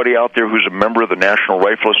everybody out there who's a member of the National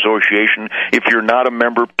Rifle Association. If you're not a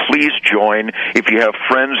member, please join. If you have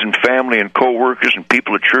friends and family and coworkers and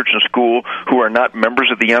people at church and school who are not members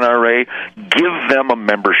of the NRA, give them a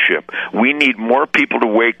membership. We need more people to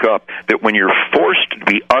wake up that when you're forced to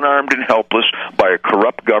be unarmed and helpless by a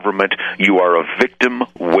corrupt government, you are a victim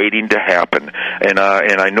waiting to happen. And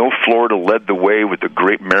I know Florida led the way with the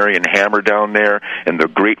great Marion Hammer down there and the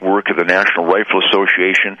great work of the National Rifle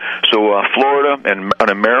Association. So Florida and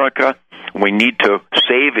America, we need to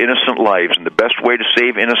save innocent lives, and the best way to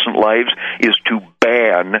save innocent lives is to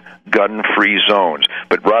ban gun-free zones.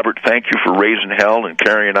 But, Robert, thank you for raising hell and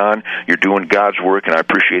carrying on. You're doing God's work, and I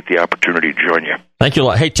appreciate the opportunity to join you. Thank you a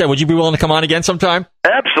lot. Hey, Ted, would you be willing to come on again sometime?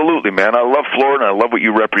 Absolutely, man. I love Florida, and I love what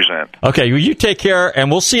you represent. Okay, well, you take care,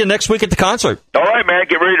 and we'll see you next week at the concert. All right, man.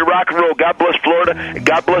 Get ready to rock and roll. God bless Florida, and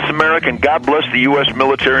God bless America, and God bless the U.S.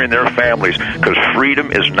 military and their families, because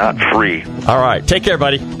freedom is not free. All right. Take care,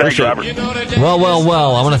 buddy. Thanks, Robert.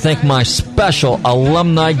 Well, I want to thank my special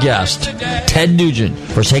alumni guest, Ted Nugent,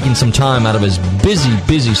 for taking some time out of his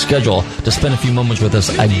busy schedule to spend a few moments with us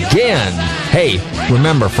again. Hey,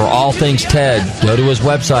 remember, for all things Ted, go to his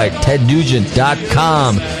website, tednugent.com.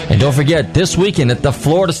 And don't forget, this weekend at the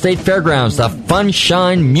Florida State Fairgrounds, the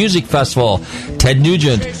Funshine Music Festival, Ted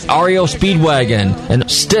Nugent, REO Speedwagon, and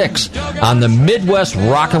Styx on the Midwest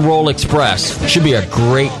Rock and Roll Express. Should be a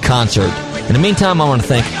great concert. In the meantime, I want to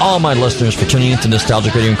thank all my listeners for tuning into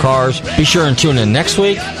Nostalgic Radio and Cars. Be sure and tune in next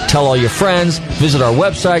week. Tell all your friends. Visit our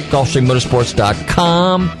website,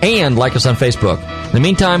 GulfstreamMotorsports.com, and like us on Facebook. In the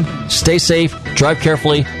meantime, stay safe, drive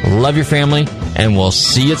carefully, love your family, and we'll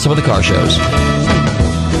see you at some of the car shows.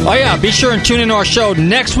 Oh, yeah, be sure and tune in to our show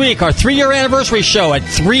next week, our 3-year anniversary show at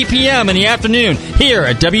 3 p.m. in the afternoon here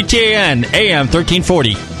at WTAN AM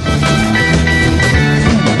 1340.